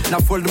danger, now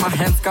fold my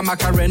hands come a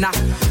Macarena.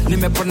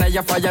 Nimepona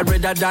ya fire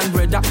redder than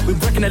redder. We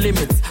breaking the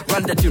limits,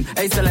 run the tune.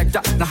 Hey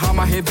selector, now how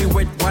my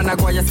heavyweight. Wanna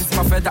go ya sis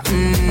my feather.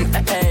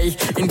 Hey,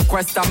 in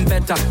quest I'm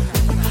better.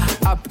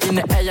 Up in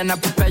the air na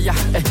prepare.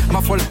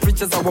 My false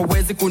preachers are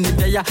wawezi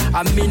kunidea.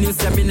 Amini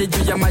usiamini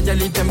juu ya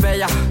majali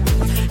tembea.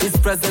 His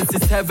presence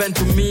is heaven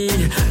to me.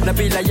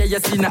 Nabila yeye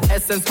sina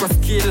essence kwa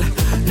skill.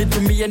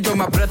 Nitumie ndo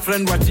my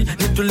brethren wati.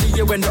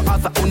 Nitulie when the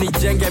other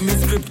unijenge mi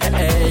script.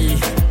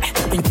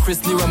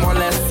 Increase niwe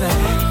molese.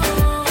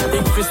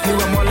 Increase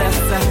niwe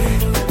molese.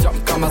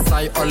 Jump kama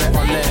sai ole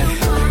ole.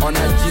 Ona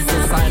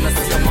Jesus sign na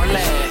siya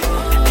mole.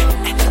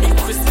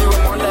 Increase niwe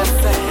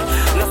molese.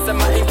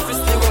 Nasema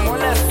increase niwe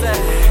molese.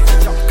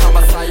 Jump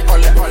kama sai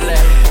ole ole.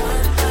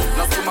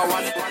 Nasema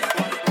one.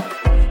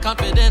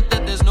 Confident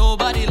that there's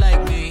nobody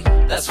like me.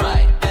 That's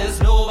right,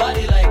 there's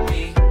nobody like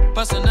me.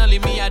 Personally,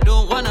 me, I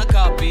don't wanna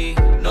copy.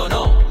 No,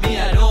 me,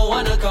 I don't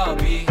wanna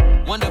copy.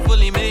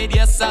 Wonderfully made,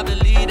 yes, I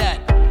believe that.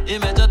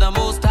 Image of the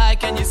Most High,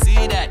 can you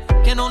see that?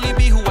 Can only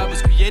be who I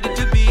was created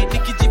to be.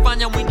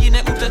 Nikijifanya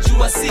mwingine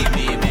utajua si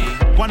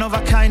mimi. One of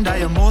a kind, I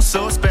am oh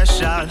so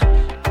special.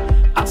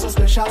 I'm so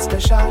special,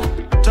 special.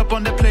 Top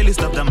on the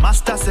playlist of the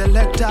Master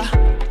Selector.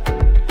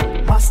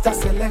 Master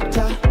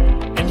Selector.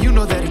 And you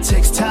know that it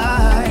takes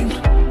time.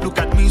 Look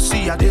at me,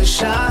 see how they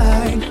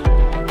shine.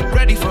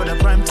 Ready for the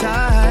prime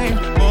time.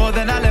 More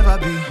than I'll ever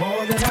be.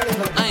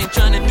 I ain't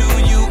tryna do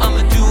you,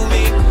 I'ma do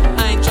me.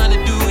 I ain't tryna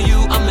do you,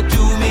 I'ma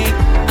do me.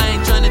 I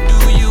ain't tryna do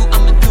you,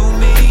 I'ma do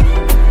me.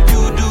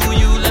 You do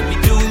you, let me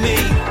do me.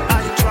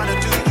 I ain't tryna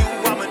do you,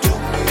 I'ma do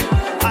me.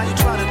 I ain't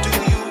tryna do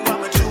you,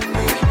 I'ma do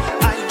me.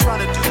 I ain't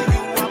tryna do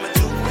you, I'ma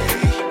do me.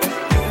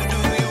 You do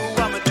you,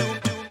 I'ma do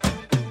me.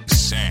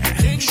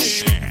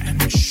 Sanch.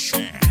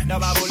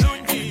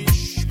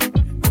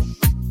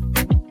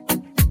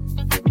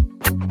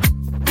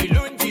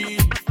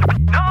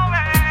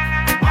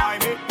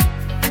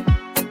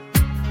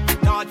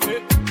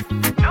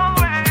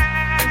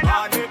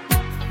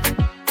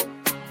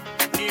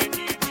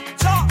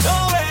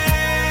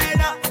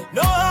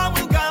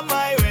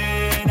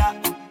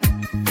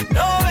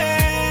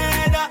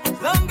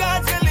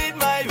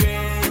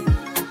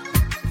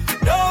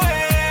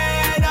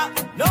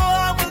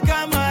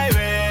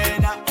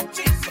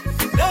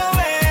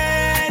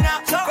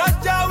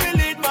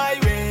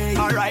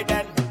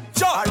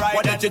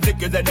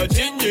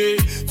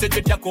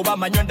 Kuba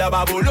manyonda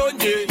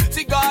babulungi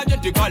siganje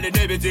ntikale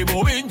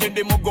nebizibu bingi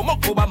ndi mugumu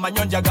kuba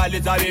manyonja gali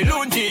za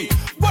bilungi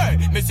we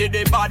me see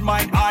the bad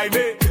mind eye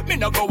me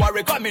no go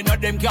worry cause me know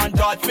them can't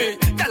touch me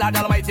tell her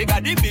Almighty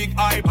got the big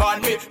eye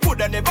on me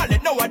coulda never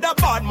let no other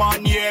bad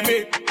man hear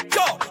me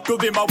yo to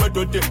be my way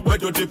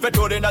to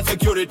fetore na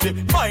security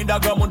find a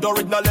gamundo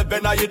original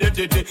level na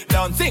identity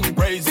dancing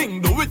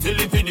praising do it till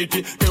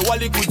infinity the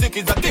wali music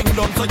is a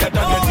kingdom so you don't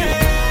get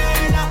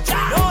it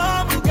no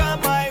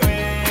I'm my way.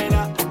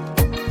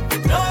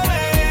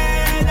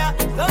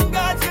 Long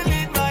God to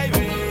lead my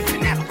way.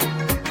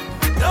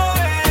 No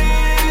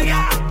way,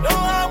 no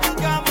one will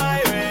come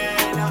my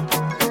way.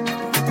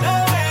 No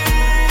way,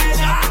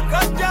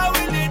 cause Jah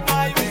will lead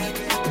my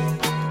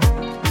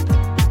way.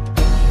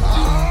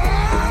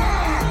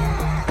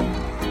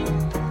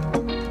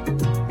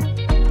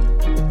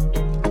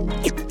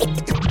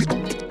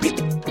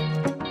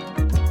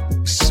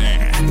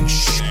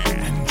 Sanch.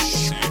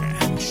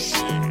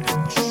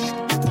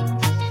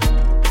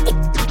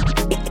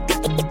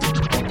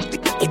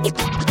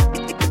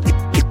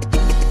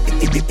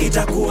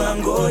 Itakuwa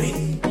ngori,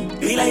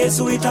 bila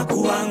Yesu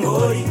itakuwa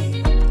ngori.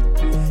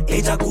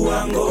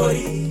 Itakuwa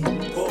ngori,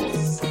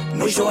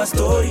 mwisho wa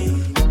story.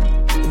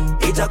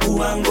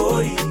 Itakuwa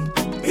ngori,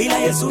 bila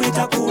Yesu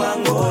itakuwa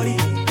ngori.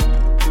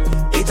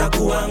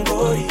 Itakuwa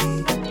ngori,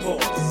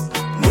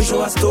 mwisho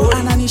wa story.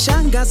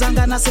 Ananishangaza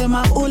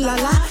nasema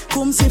ulala,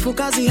 kumsifu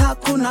kazi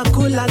hakuna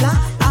kulala.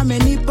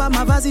 Amenipa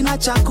mavazi na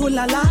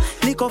chakula la,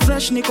 niko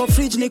fresh, niko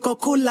fridge, niko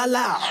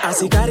kulala.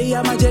 Asikari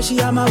ya majeshi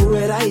ya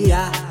mawe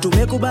raia,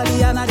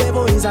 tumekubaliana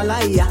devil is a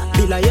liar.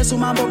 Bila Yesu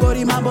mambo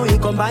gori, mambo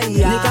iko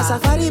mbaya. Nika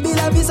safari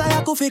bila visa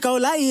ya kufika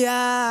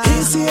Ulaya.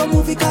 Hii sio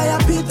movie kaya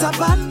Peter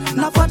Pan,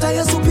 nafuata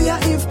Yesu pia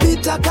if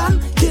Peter can.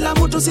 Kila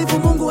mtu sifu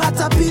Mungu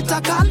hata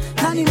Peter can.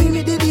 Nani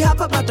mimi didi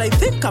hapa but I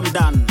think I'm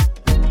done.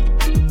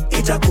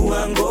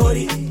 Itakuwa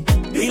ngori,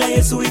 bila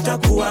Yesu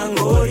itakuwa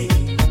ngori.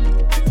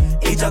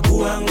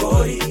 Itakuwa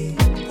ngori,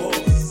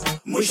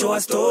 mwisho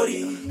wa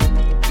story.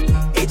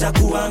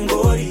 Itakuwa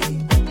ngori,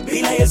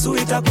 bila Yesu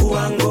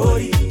itakuwa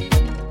ngori.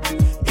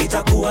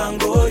 Itakuwa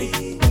ngori,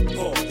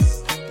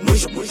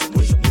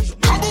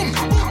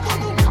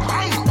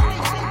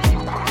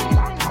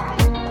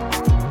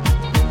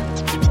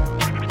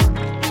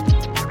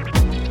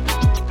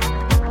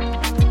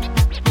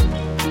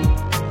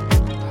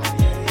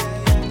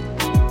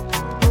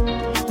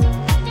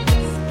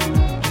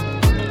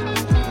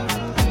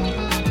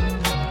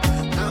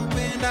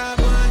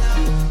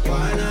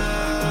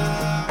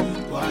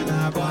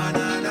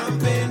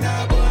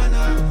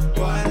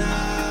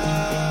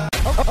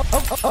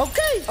 Yeah.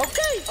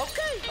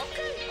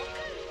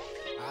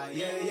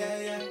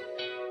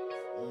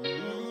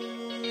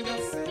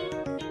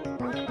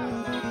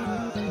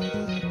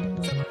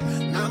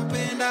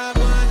 Nampenda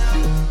Bwana,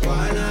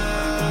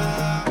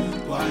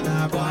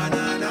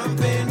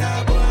 nampenda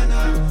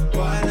Bwana,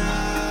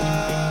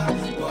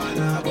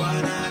 nampenda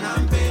Bwana,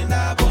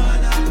 nampenda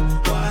Bwana.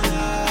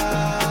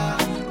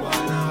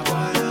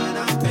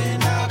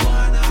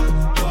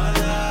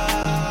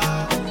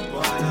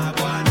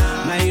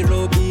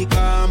 Nairobi,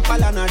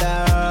 Kampala,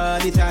 nada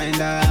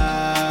nitaenda.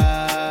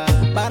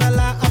 Bara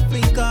la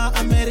Africa,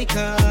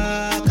 America,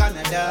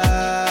 Canada.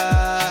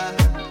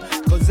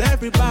 'Cause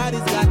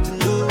everybody's got to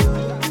know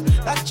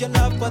that your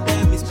love for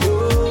them is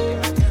pure.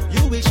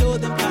 You will show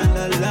them kind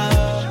of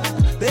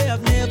love they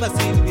have never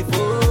seen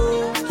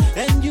before.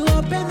 And you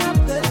open up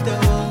the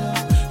door,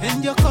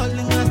 and you're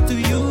calling us to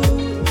you.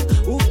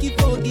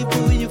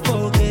 Ukiforgive, you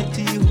forget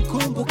you.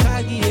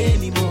 Kumbukagi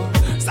anymore.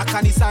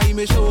 Sakanisa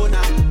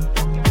imeshona,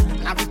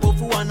 na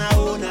vipofu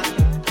wanaona,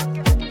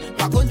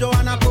 wagonjwa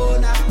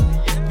wanapona,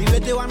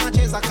 viwete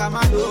wanacheza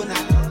kama dona.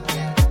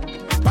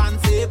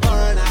 Banse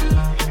burner,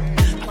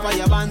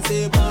 fire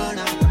banse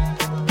burner.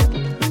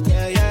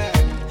 Yeah.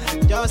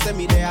 Just send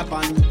me there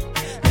upon,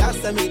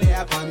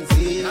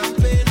 see.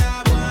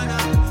 Nampenda Bwana,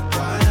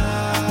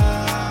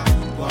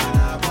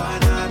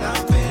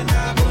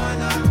 nampenda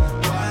Bwana, nampenda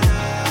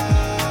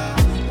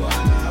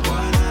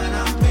Bwana,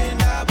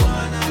 nampenda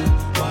Bwana.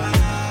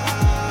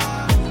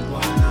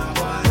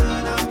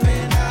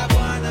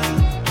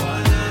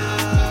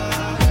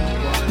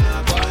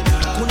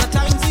 Kuna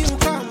times you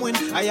come when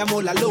I am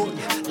all alone.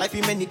 Life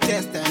in many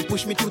tests and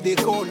push me to the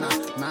corner.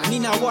 Man,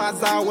 in a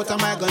waza, what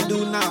am I gonna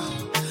do now?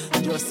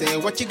 Just say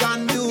what you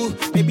gonna do.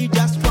 Maybe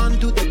just run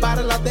to the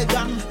barrel of the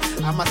gun.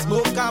 I'ma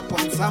smoke up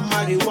on some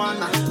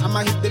marijuana. I'ma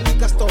hit the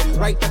liquor store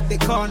right at the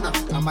corner.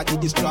 I'ma do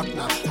this drug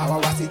now. How I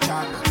was in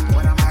China.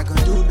 What am I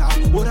gonna do now?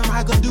 What am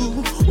I gonna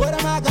do? What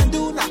am I gonna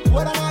do now?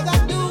 What am I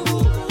gonna do?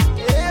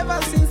 Ever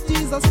since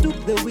Jesus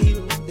took the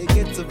wheel, the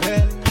gates of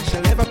hell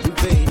shall never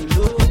prevail.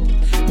 No.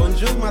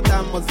 Bonjour,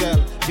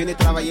 mademoiselle. Je ne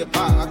travaille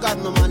pas. I got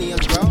no money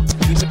as well.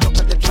 You can talk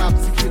at the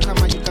traps. If you come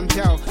and you can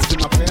tell. To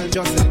my friend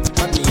Joseph,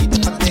 but me eat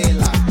a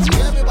tailor.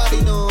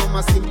 Everybody know I'm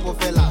a simple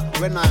fella.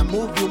 When I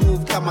move, you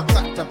move, come a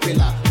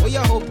caterpillar. Where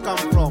your hope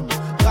come from?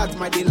 God's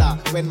my dealer.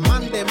 When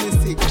man them is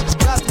sick,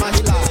 God's my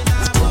healer.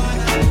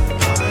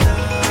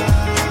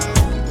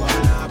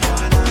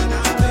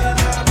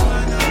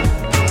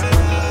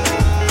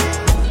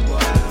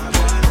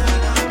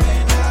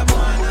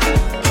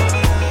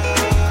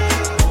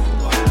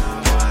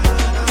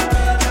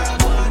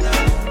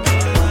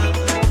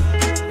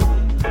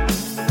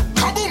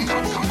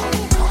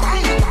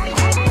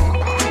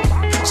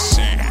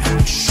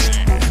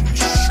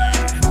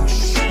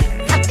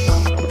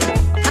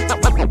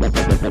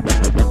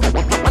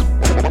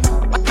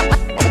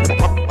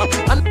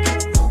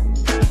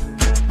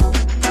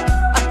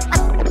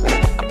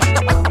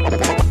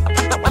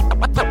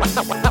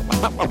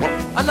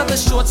 Another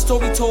short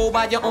story told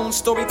by your own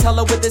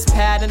storyteller with his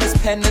pad and his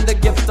pen and the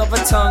gift of a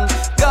tongue.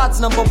 God's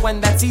number one,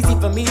 that's easy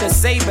for me to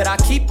say, but I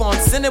keep on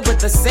sinning with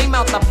the same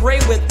mouth I pray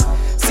with.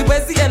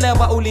 Siwezi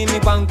elewa ulimi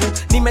wangu,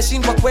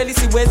 nimeshindwa kweli,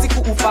 siwezi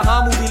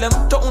kuufahamu vile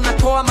mto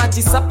unatoa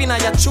maji safi na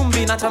ya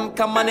chumvi,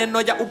 natamka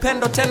maneno ya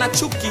upendo tena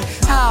chuki.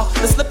 How?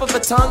 The slip of a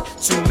tongue?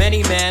 Too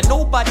many, man.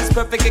 Nobody's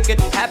perfect, it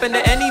could happen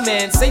to any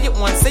man. Say it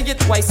once, say it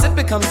twice, it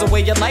becomes the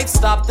way your life.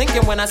 Stop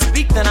thinking when I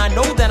speak, then I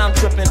know that I'm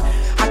tripping.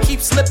 I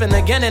keep slipping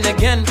again and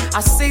again.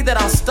 I say that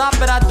I'll stop,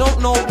 but I don't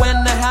know when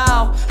or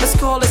how. Let's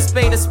call a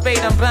spade,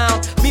 I'm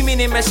bound. Mimi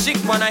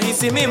nimeshikwa na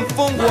hisi mi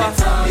mfungwa.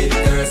 It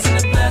curse and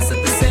it bless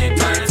at the same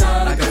time.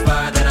 Like a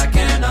fire that I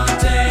cannot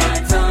tame.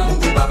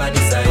 Mungu Baba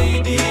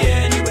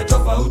nisaidie, niwe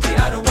tofauti,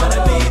 I don't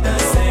wanna be the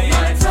same.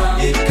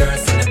 It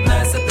curse and it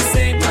bless at the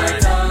same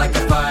time. Like a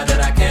fire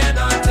that I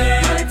cannot tame.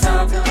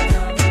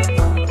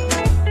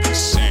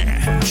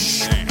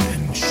 Sanch.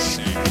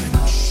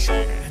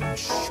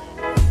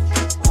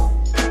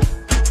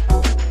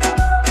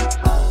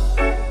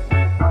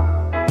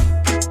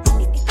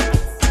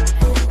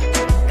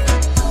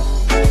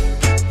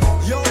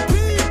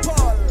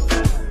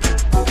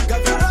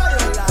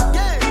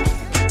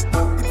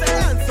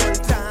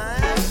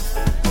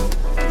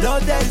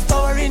 Lord, there is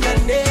power in the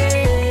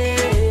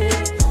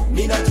name.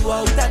 Me not do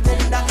out a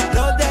tender.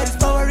 Lord, there is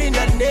power in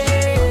the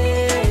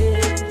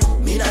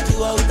name. Me not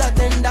do out a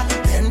tender.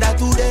 Tender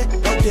today,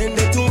 now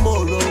tender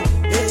tomorrow.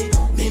 Hey,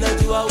 me not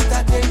do out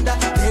a tender.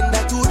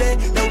 Tender today,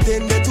 now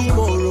tender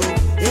tomorrow.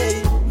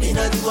 Hey, me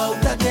not do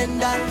out a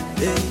tender.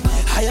 Hey,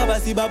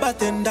 Hayabasi Baba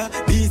tender.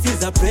 This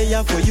is a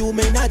prayer for you,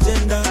 main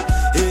agenda.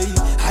 Hey,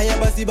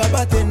 Hayabasi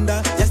Baba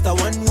tender. Just a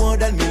one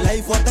word and me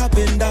life what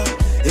happened.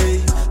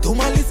 Hey, to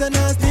my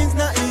listeners, things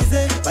not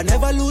easy, but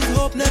never lose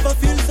hope, never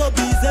feel so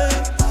busy.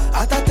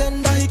 At a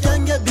tender, he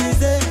can get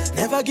busy.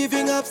 Never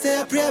giving up,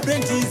 say a prayer,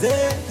 brain easy.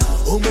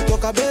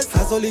 Umetoka best,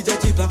 hustle ija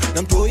cheaper.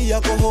 Na mtoi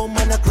yako home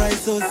and I cry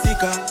so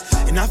sicker.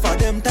 Enough of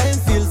them time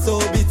feel so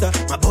bitter.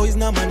 My boys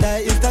na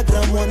mandai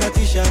Instagram wanna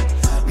t-shirt.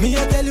 Me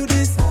I tell you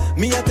this,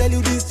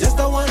 just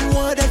a one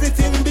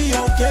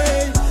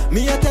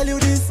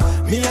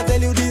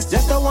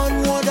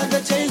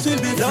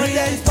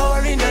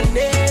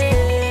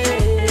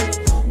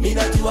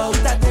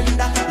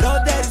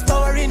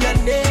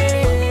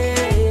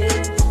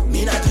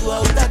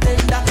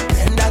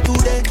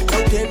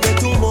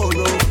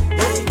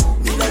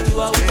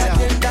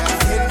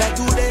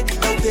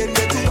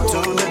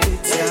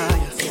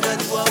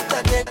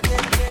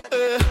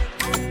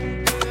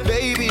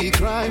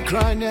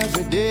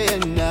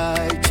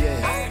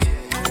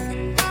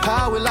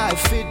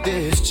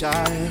this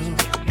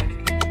child.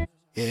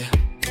 Yeah.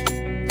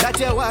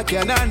 Tatia wake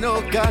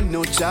ananoka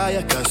no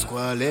chaya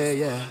kaskwale,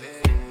 yeah.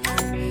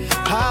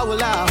 How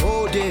will I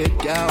hold it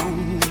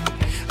down?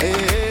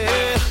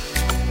 Yeah.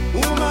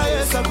 Uma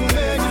yesa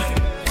kumenya,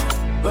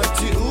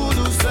 but you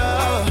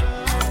ulusa.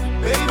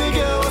 Baby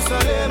girl,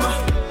 salema,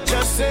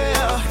 just say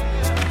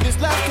this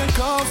life can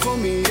come for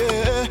me,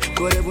 yeah,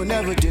 but it will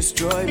never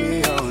destroy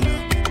me, oh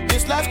no.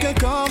 This life can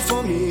come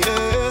for me,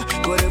 yeah,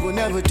 but it will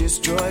never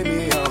destroy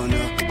me, oh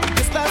no.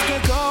 This life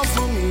can come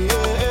for me,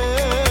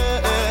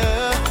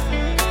 yeah,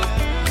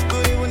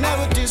 but it will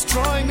never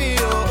destroy me,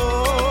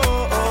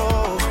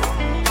 oh.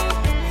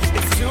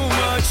 It's too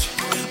much,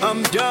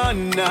 I'm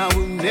done, I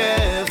will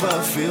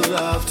never feel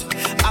loved.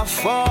 I've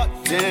fought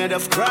and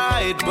I've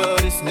cried,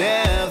 but it's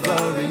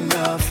never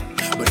enough.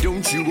 But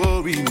don't you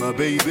worry, my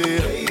baby,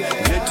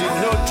 let it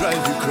not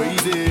drive you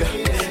crazy.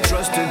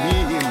 Trust in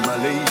me, my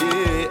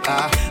lady, I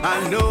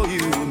know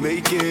you will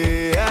make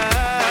it.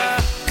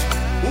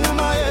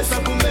 Uma yesa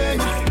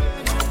kumenya,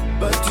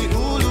 but you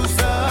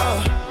ulusa.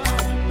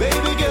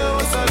 Baby girl,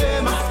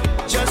 salema,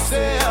 just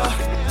say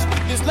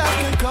this life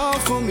can come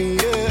for me,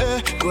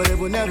 yeah, but it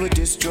will never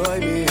destroy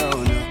me,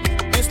 oh no.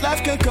 This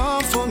life can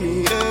come for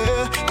me,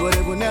 yeah, but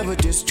it will never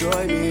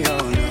destroy me, oh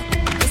no.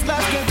 This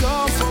life can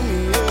come for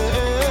me, yeah,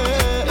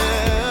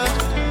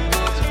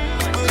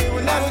 but it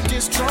will never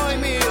destroy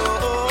me, oh.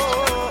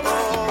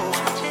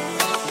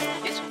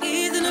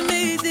 He's an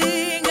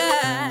amazing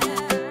God.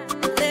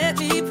 Let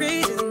me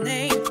praise his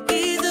name.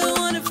 He's a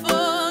wonderful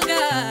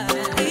God.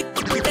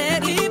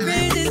 Let me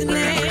praise his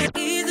name.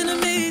 He's an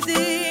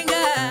amazing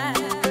God.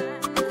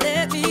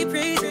 Let me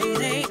praise his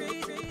name.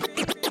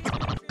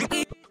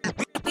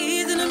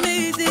 He's an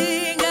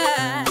amazing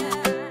God.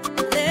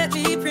 Let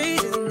me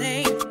praise his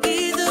name.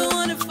 He's a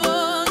wonderful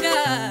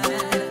God.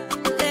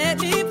 Let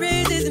me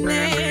praise his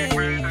name.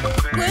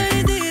 What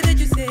is it that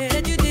you said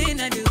that you did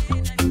not do?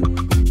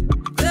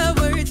 The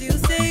words you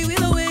say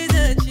will always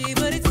achieve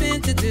what it's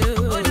meant to do.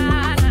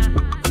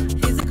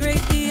 He's a great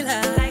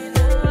healer.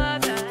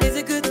 He's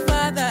a good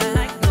father.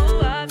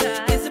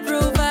 He's a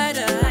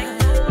provider.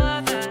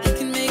 He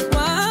can make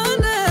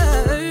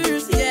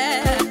wonders,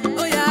 yeah.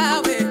 Oh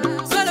Yahweh,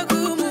 swallow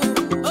kumu.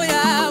 Oh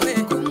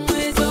Yahweh, kumu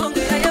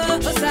ezongera yo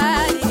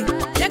osani.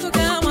 Yako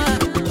kama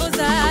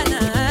Hosanna.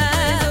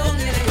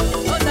 Ezongera yo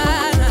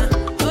Hosanna,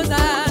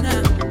 Hosanna,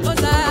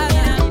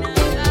 Hosanna.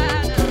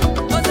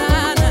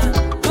 Hosanna,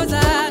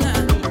 Hosanna,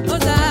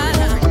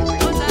 Hosanna,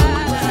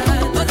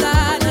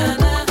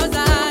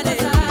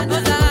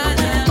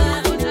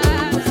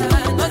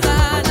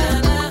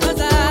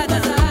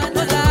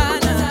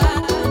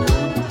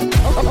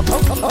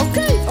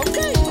 Okay.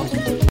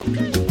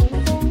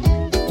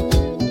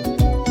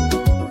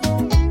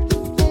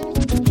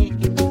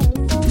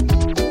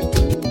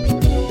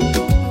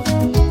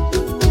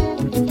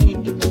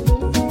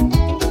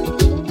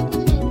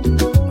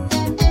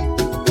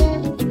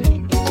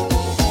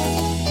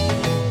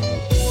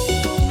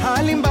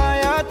 Hali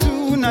mbaya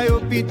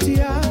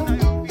tunayopitia,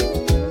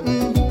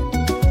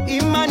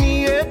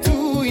 imani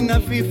yetu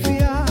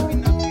inafifia.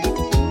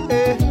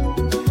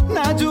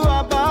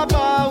 Najua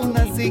Baba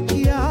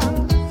unasikia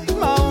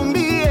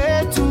maombi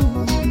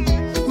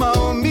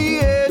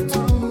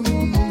yetu.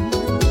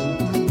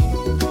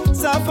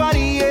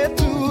 Safari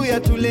yetu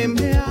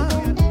yatulemea,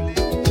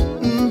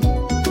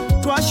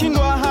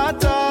 twashindwa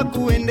hata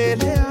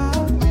kuendelea.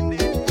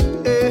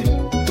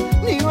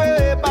 Ni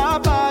wewe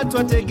Baba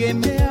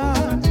twategemea,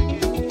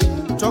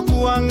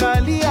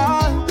 twakuangalia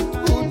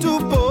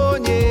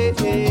utuponye.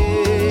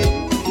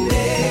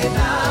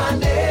 Nena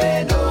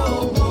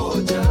neno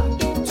moja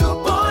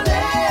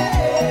tupone,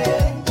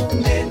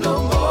 neno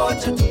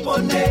moja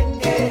tupone.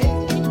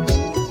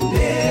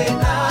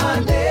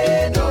 Nena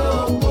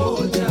neno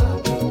moja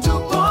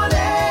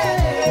tupone,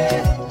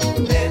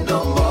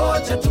 neno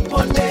moja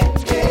tupone.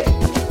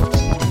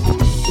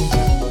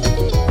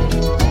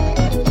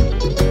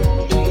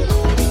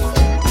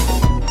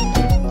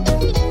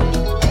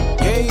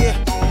 Yeah.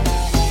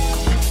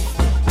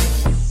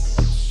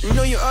 You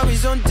know you're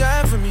always on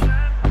time for me.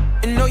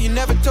 And know you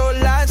never told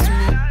lies to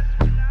me.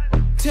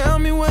 Tell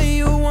me when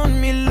you want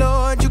me,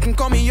 Lord. You can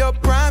call me your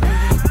property.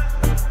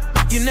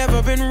 You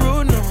never been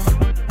rude, no.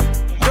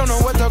 Don't know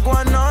what's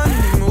going on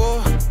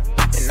anymore.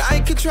 And I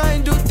could try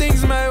and do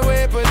things my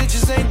way, but it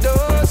just ain't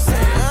those.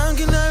 How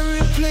can I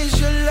replace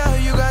your love?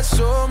 You got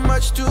so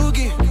much to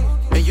give,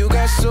 and you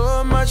got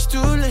so much to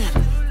lend.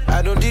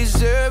 I don't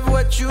deserve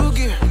what you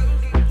give,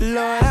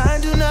 Lord. I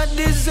do not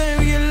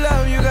deserve your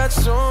love. You got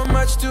so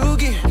much to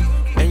give,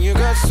 and you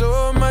got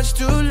so much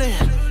to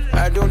lend.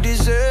 I don't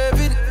deserve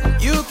it.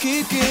 You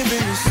keep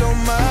giving me so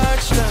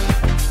much love,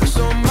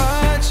 so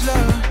much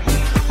love,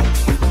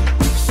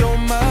 so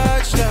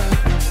much love,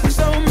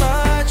 so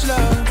much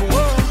love.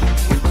 Whoa.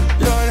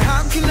 Lord,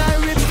 how can I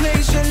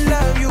replace your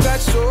love? You got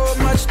so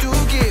much to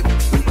give.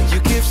 You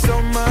give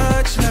so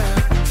much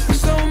love,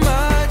 so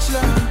much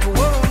love.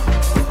 Whoa.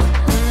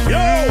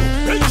 Yo,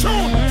 big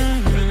tune.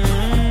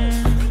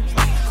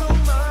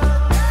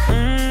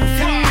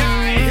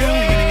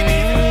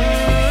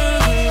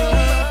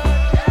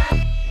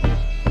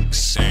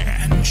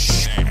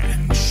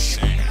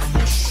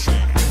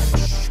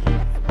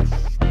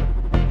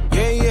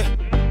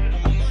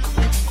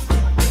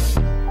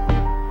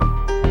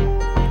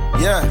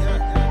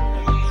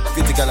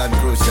 critical and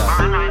crucial.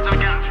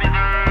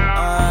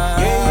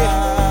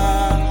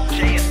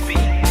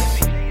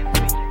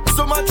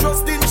 So much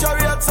trust in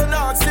chariots and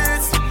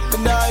horses,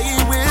 and I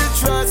will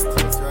trust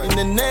in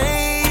the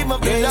name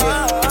of the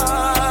Lord.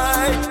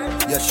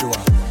 Yeshua.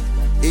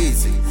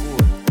 Easy,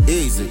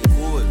 easy,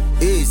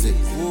 easy,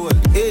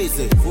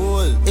 easy,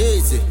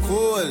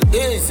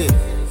 easy.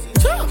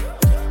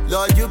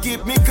 Lord, you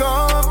keep me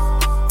calm,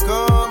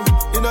 calm.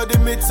 In the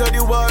midst of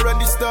the war and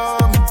the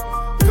storm.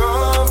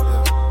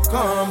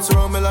 Calm,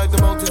 surround me like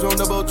the mountains round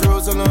about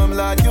Jerusalem.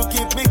 Lord, you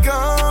keep me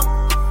calm,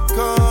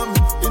 calm.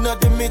 In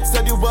the midst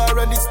of the war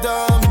and the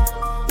storm.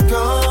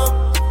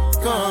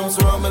 Calm,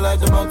 surround me like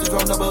the mountains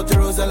round about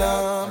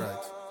Jerusalem.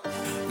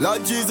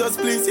 Lord Jesus,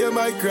 please hear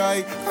my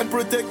cry and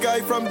protect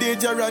I from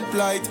danger and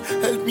plight.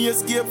 Help me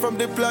escape from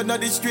the plan of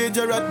the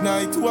stranger at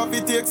night. Who have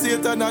to take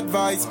Satan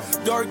advice?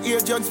 Dark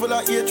agents full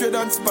of hatred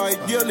and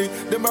spite. Daily,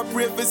 them are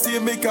pray for see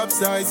me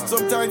capsize.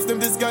 Sometimes them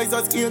disguise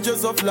as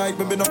angels of light.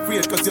 But be not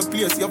afraid cause you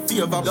place your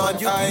favor.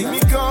 Lord, you keep me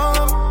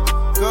calm,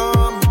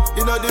 calm.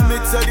 In the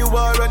midst of the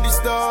war and the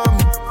storm.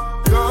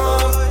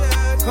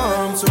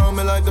 Calm, surround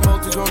me like the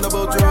mountains round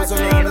about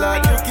Jerusalem.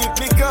 Lord, you keep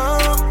me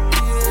calm,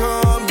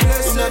 calm.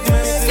 In the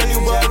midst of the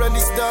war and the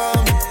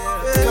storm.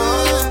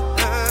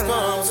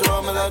 Calm,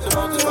 surround me like the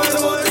mountains round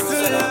about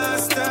Jerusalem.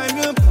 Last time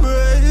you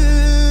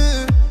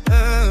pray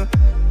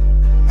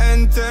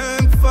and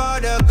thank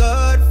Father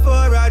God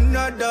for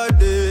another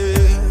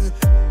day.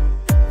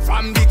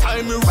 From the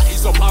time you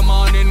rise up a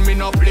morning, me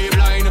no play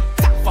blind.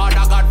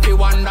 Father God fi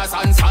wonders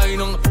and sign.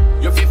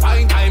 You fi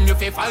find time, you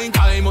fi find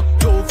time.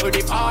 You for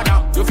the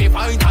Father, you fi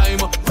find time.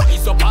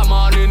 Rise up a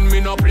morning, me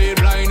no play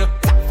blind.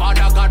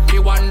 Father God fi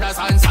wonders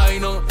and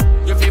sign.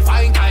 You fi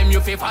find time, you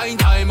fi find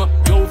time.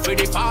 You for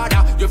the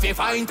Father, you fi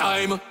find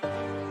time.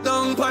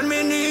 Down on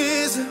my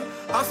knees,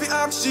 I fi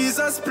ask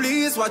Jesus,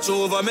 please watch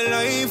over my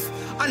life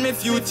and my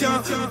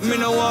future. Me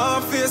no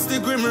want face the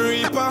grim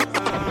reaper.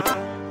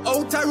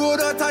 Out a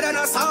road hotter than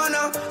a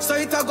sauna, so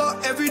it a go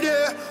every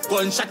day.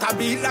 Gunshot a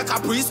beat like a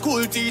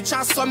preschool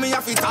teacher, so me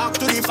have to talk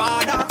to the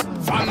Father.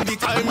 From the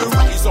time you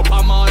rise up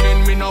a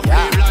morning, me no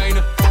play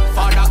blind.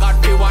 Father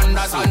God be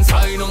wonders and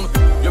sign.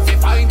 You fi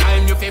find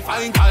time, you fi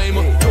find time.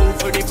 You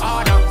for the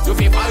Father, you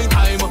fi find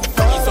time.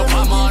 Rise up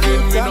a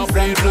morning, me no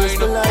play blind.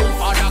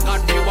 Father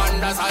God be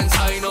wonders and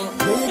sign.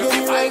 You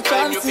fi find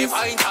time, you fi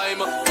find time.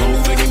 You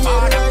for the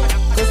Father.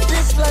 Cause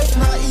this life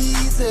not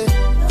easy.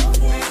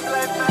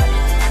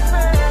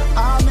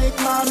 I make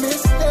my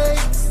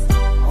mistakes.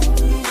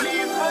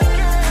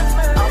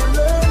 I'm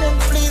learning,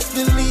 please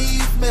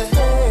believe me.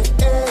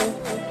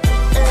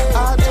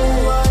 I'll do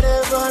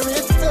whatever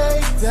it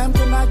takes. Them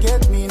gonna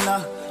get me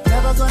now,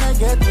 never gonna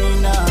get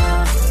me now.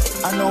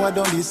 I know I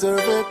don't deserve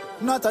it,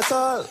 not at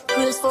all.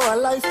 Grace for a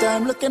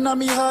lifetime, looking at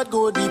me heart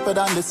go deeper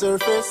than the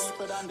surface.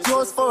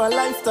 Yours for a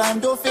lifetime,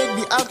 don't fake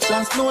the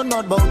actions, no,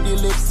 not about the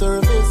lip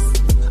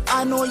service.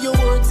 I know you're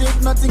worth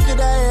it, nothing could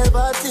I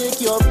ever take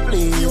your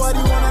place. You are the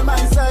one on my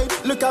side,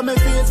 look at my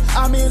face,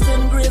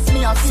 amazing grace,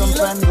 me I feel. Some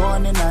friend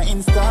gone in an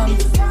instant,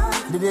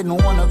 they didn't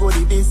wanna go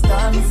the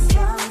distance.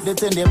 They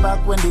turn their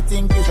back when they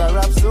think it's a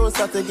rap, so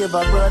start to give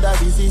a brother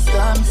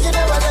resistance. You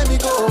never let me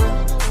go,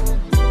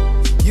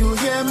 you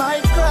hear my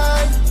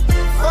cry,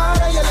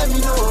 Father you let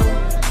me know.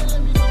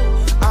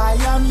 I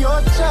am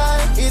your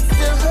child, it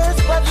still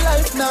hurts but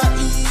life not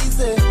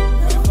easy.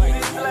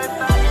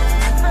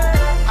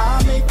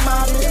 I make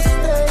my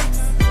mistakes.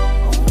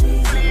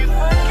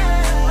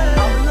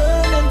 I'm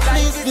learning,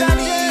 please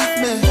believe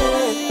me.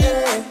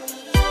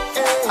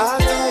 I'll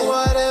do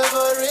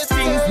whatever it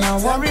takes. Now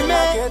worry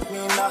me.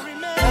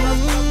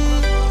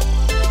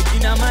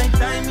 In my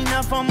time, in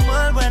a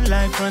fumble when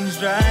life runs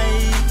dry.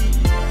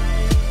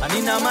 And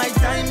in my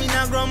time, in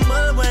a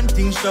grumble when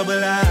things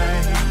trouble I.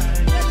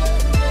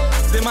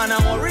 The man a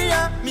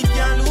warrior, me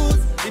can't lose.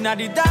 In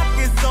the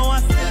darkest, so I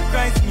still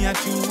Christ me a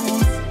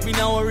choose. Me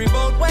no worry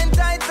about when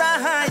tides are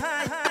high.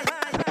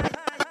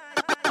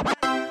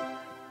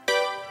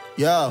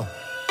 Yo,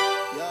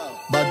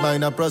 bad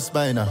mind a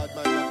prospina.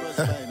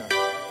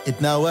 It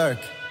now work.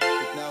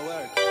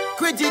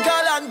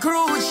 Critical and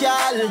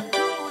crucial.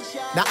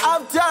 Now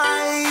have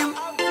time.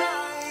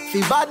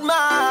 Feel bad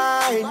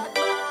mind.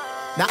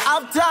 Now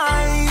have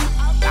time.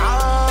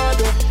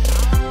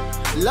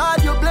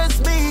 Lord, you bless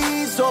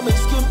me, so me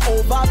skim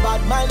over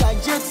bad mind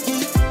like jet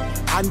ski.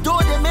 And though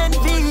them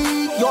envy,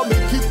 you me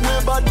keep me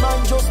bad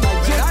mind just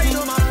like jet ski.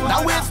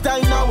 Now waste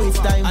time with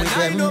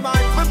them. Me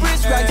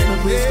praise Christ,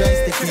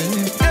 the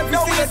King.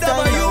 Now waste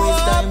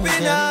time with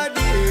them.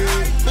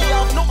 Me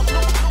have no.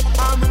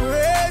 I'm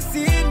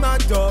raising my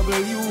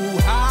W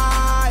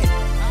high.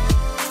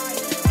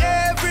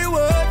 Every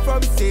word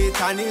from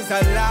Satan is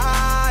a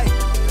lie.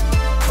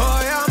 I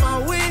am a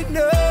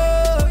winner.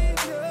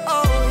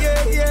 Oh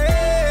yeah,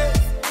 yeah.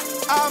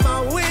 I'm a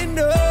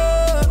winner.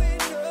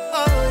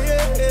 Oh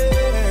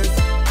yes.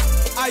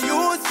 I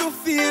used to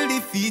feel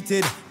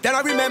defeated. Then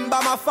I remember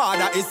my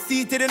Father is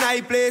seated in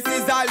high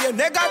places. All your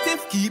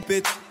negative, keep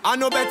it. I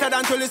know better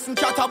than to listen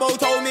chat about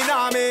how me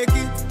now make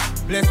it.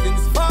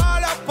 Blessings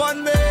fall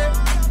upon me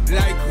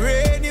like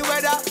rainy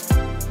weather.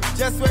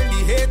 Just when the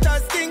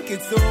haters think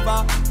it's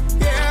over,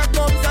 here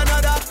comes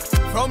another.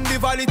 From the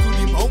valley to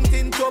the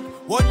mountain top.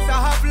 Once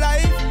I have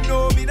life,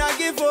 no me not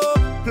give up.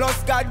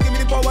 Plus God give me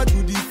the power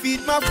to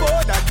defeat my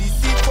foe, that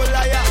deceitful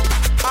liar.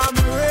 I'm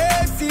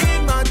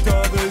raising my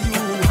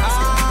W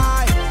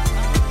high.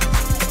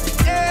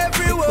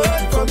 Every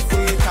word from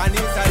Satan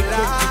is a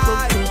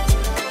lie.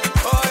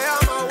 Oh,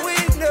 I'm a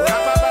winner.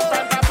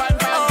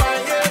 Oh,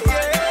 yeah,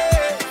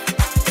 yeah.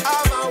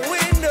 I'm a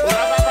winner.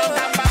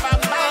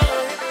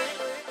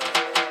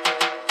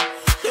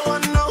 You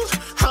wanna know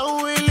how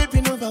we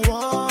living over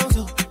walls?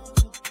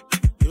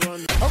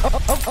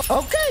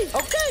 Okay.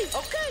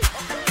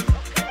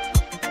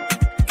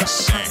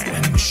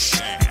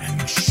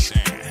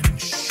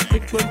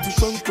 Big bunty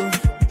bunko.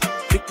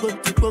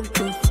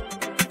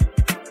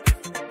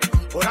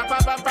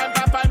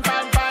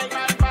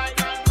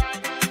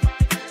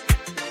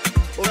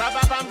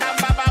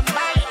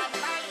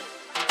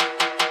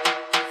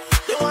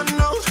 You wanna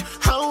know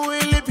how we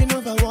living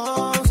over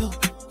walls?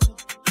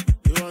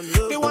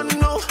 They wanna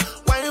know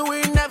why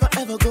we never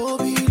ever go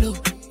below.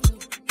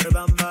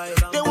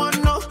 They wanna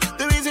know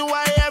the reason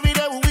why every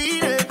day we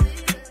there.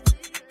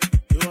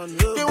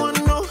 They wanna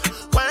know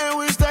why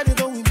we steady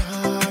going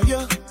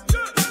higher.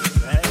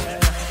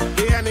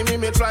 The enemy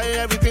may try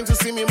everything to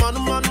see me money.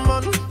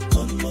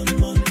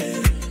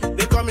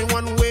 They call me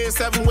one way,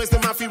 7 ways, they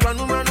might feel run.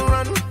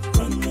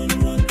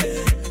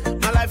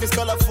 My life is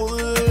colorful,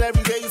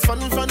 every day is fun.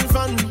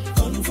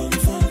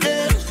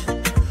 Yeah.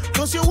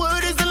 'Cause your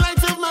word is the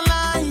light of my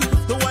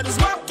life. The word is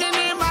working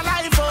in my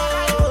life, oh.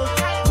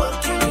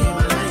 Working in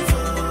my life,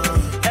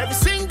 oh. Every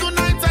single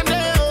night and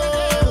day,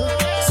 oh.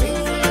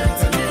 Single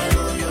night and day,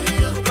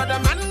 oh. But the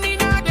man me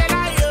know the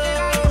lie, oh.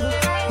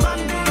 Man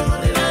me know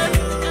the lie,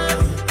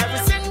 oh.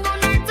 Every single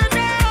night and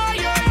day,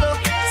 oh.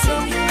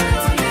 Single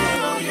night and day,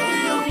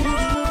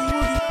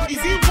 oh.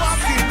 Is he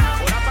walking?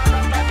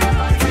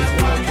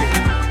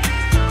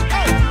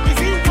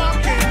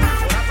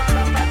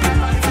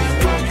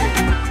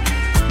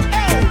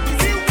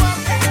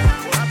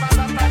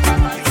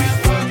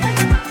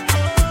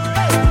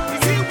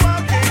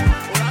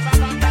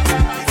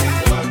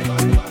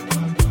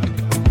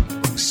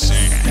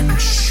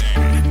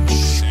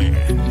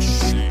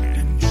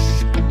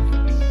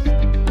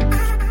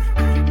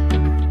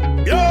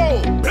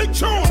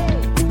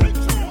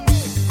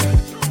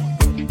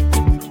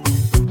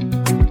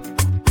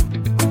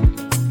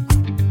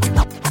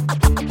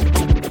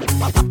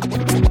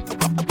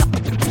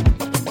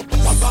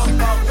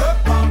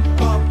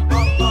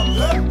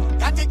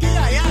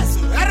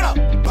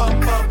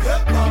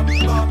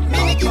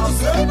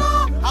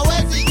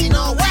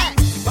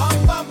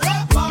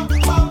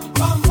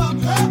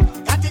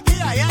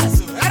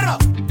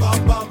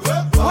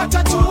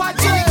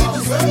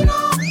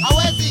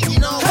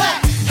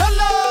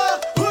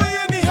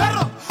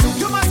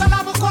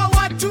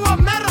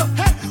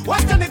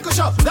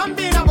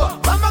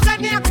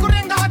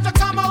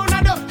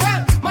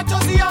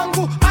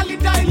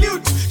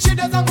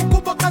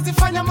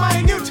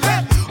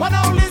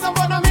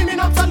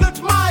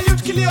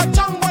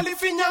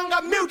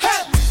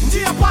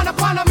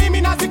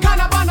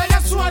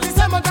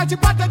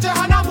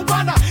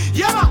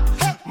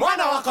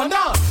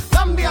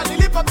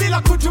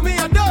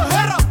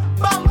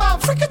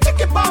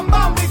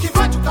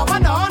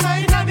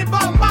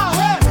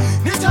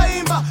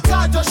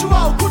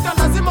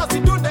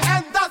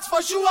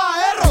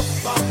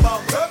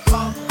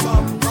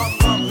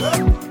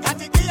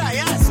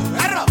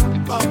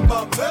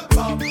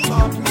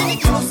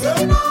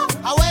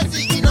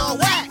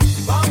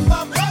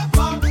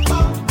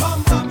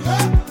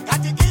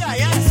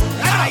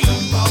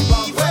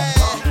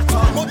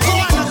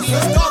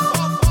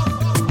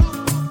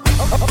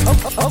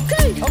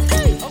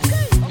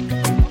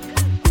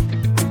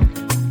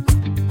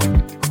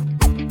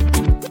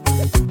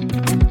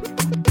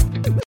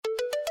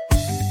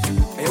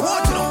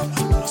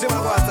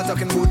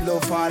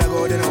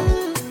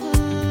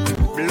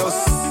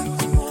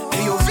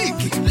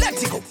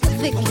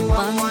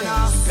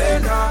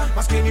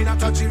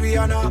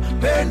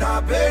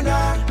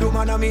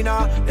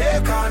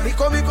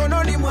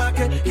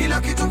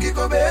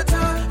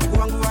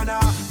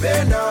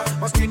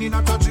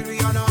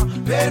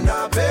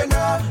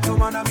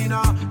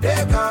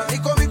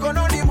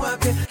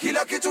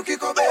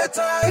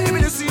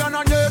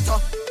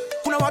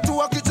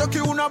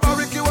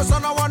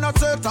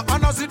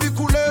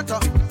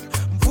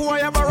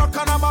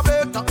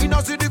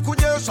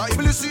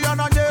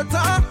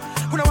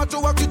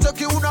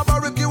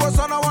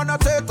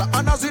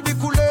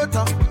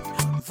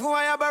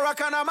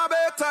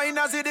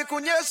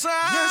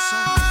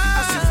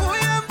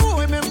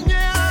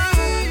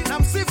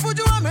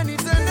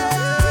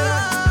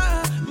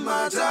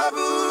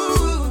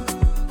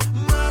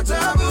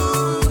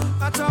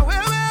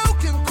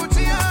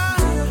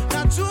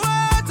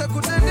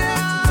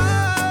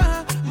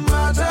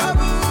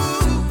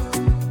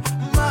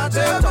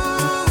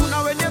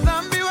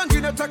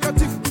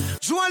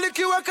 Jua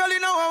likiwa kali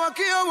na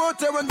wawakia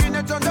wote,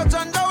 wengine tanda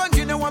tanda,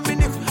 wengine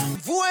waminifu.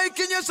 Mvua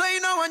ikinyesha ikinyesha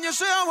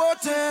inawanyeshea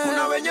wote.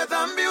 Kuna wenye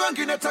dhambi,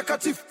 wengine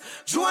takatifu.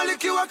 Jua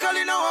likiwa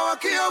kali na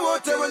wawakia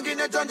wote.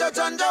 Wengine janja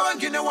janja,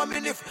 wengine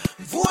waaminifu.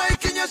 Mvua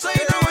ikinyesha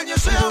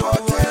inawanyeshea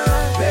wote.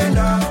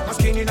 Penda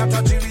maskini na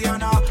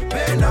tajiriana,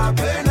 penda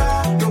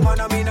penda, ndio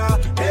maana mina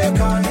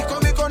deka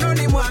niko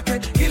mikononi mwake,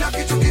 kila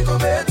kitu kiko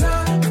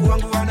beta.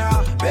 Wangu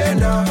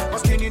anapenda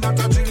maskini na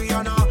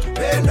tajiriana,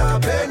 penda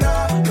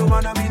penda, ndio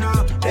maana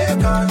mina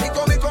deka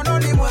niko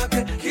mikononi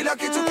mwake, kila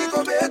kitu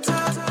kiko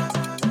beta.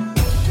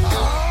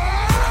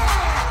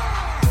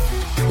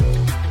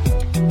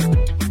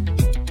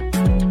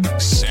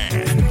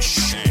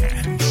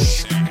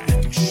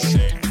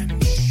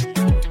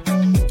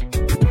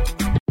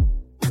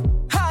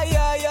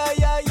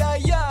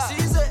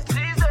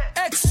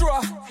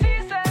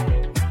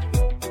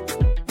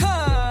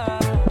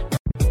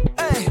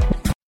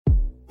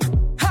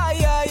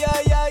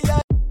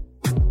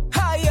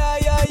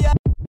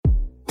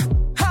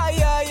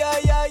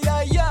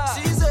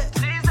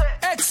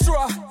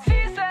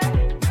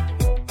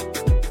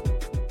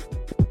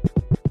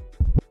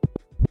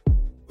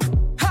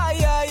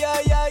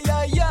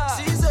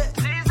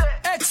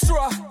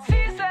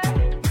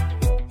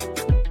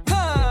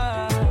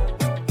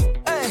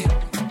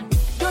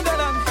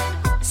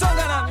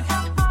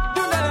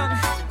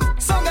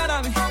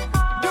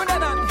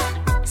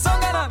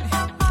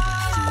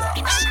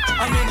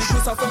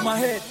 From my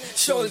head,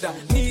 shoulder,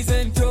 knees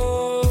and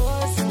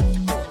toes.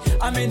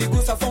 I'm in the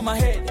gusa from my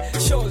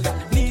head, shoulder,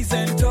 knees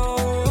and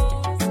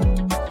toes.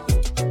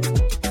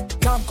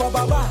 Come kwa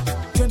baba,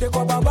 twende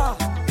kwa baba.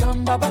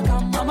 Come baba,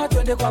 come mama,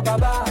 twende kwa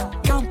baba.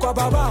 Come kwa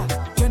baba,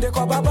 twende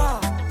kwa baba.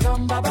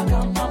 Come baba,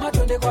 come mama,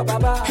 twende kwa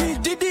baba. He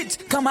did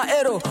it, kama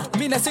arrow.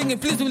 Mina singing,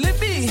 please believe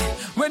me.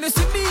 When you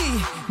see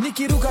me,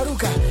 nikiruka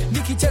ruka,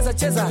 nikicheza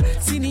cheza,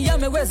 sini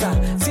yameweza,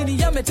 sini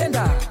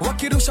yametenda.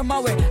 Wakirusha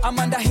mawe,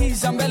 Amanda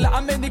his umbrella,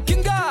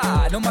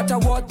 amenikinga. No matter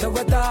what the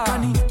weather.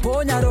 Kani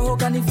ponya roho,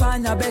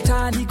 kanifanya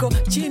beta. Niko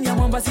chini ya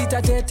mwamba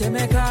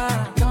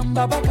sitatetemeka. Come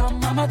baba, come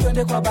mama,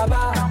 twende kwa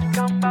baba.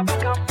 Come baba,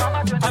 come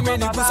mama, twende kwa baba.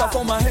 Amenigusa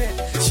from my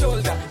head,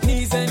 shoulder,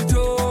 knees and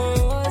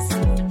toes.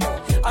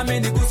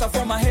 Amenigusa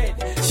from my head,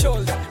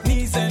 shoulder,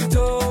 knees and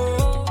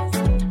toes.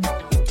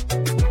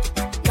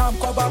 Come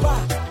kwa baba,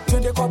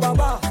 twende kwa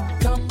baba.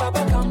 Come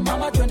baba, come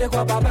mama, twende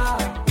kwa baba.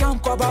 Come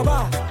kwa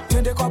baba,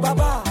 twende kwa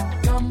baba.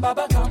 Come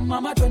baba, come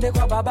mama, twende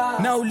kwa baba.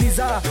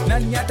 Nauliza,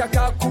 nani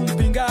ataka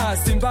kumpinga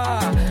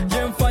Simba?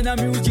 Ye mfanya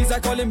miujiza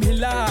kole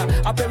mhila.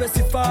 Apewe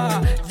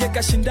sifa, ye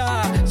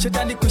kashinda,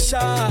 shetani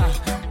kusha.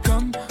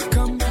 Come,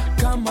 come,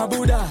 come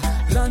mabuda.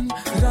 Run,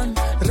 run,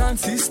 run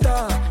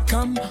sister.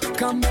 Come,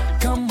 come,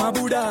 come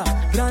mabuda.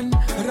 Run,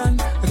 run,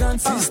 run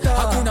sister.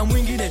 Hakuna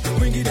mwingine,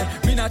 mwingine,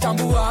 mina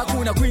tambua.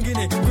 Hakuna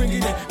kwingine,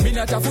 kwingine,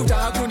 mina tafuta.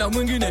 Hakuna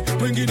mwingine,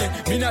 mwingine,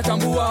 mina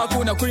tambua.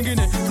 Hakuna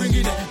kwingine,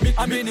 kwingine.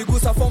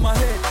 Amenigusa from my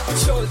head,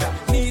 shoulder,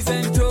 knees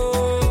and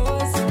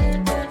toes.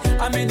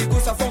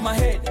 Amenigusa from my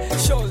head,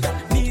 shoulder,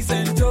 knees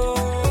and toes.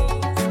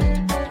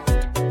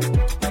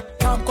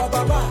 Come kwa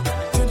baba,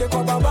 twende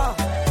kwa baba.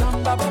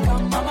 Come baba,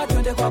 come mama,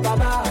 twende kwa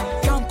baba.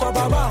 Come kwa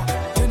baba,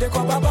 twende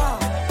kwa baba.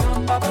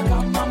 Come baba,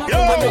 come mama,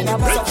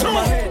 amenigusa from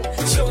my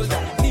head, shoulder,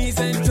 knees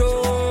and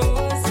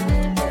toes.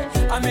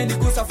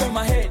 Amenigusa from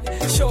my head,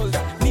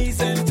 shoulder, knees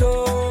and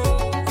toes.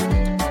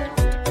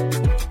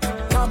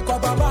 Come kwa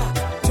baba,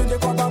 twende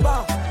kwa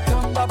baba.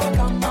 Come baba,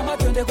 come mama,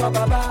 twende kwa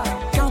baba.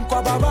 Come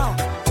kwa baba,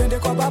 twende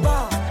kwa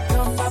baba.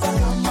 Come baba,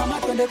 come mama,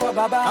 twende kwa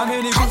baba.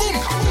 Amenigusa,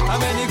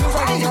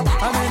 amenigusa,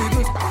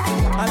 amenigusa,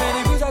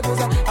 amenigusa,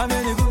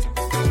 amenigusa,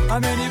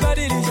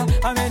 amenibadilisha,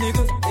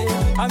 amenigusa,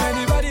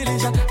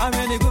 amenibadilisha,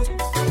 amenigusa,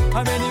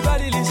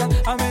 amenibadilisha,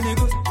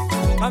 amenigusa,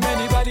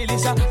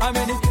 amenibadilisha,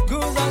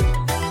 amenigusa,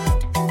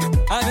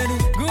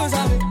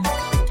 amenigusa.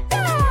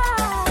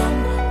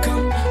 Come,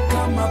 come,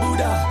 come, my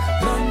Buddha,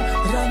 run,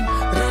 run,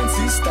 run,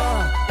 sister.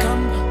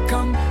 Come,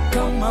 come,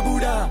 come, my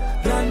Buddha,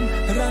 run,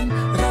 run,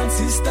 run,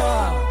 sister.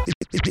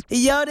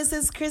 Yo, this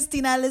is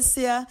Christina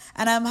Alicia,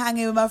 and I'm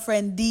hanging with my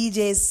friend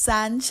Deejay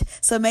Sanch.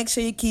 So make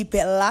sure you keep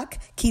it locked,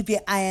 keep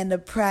your eye on the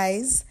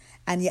prize,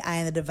 and your eye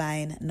on the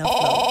divine. No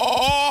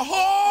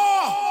flow.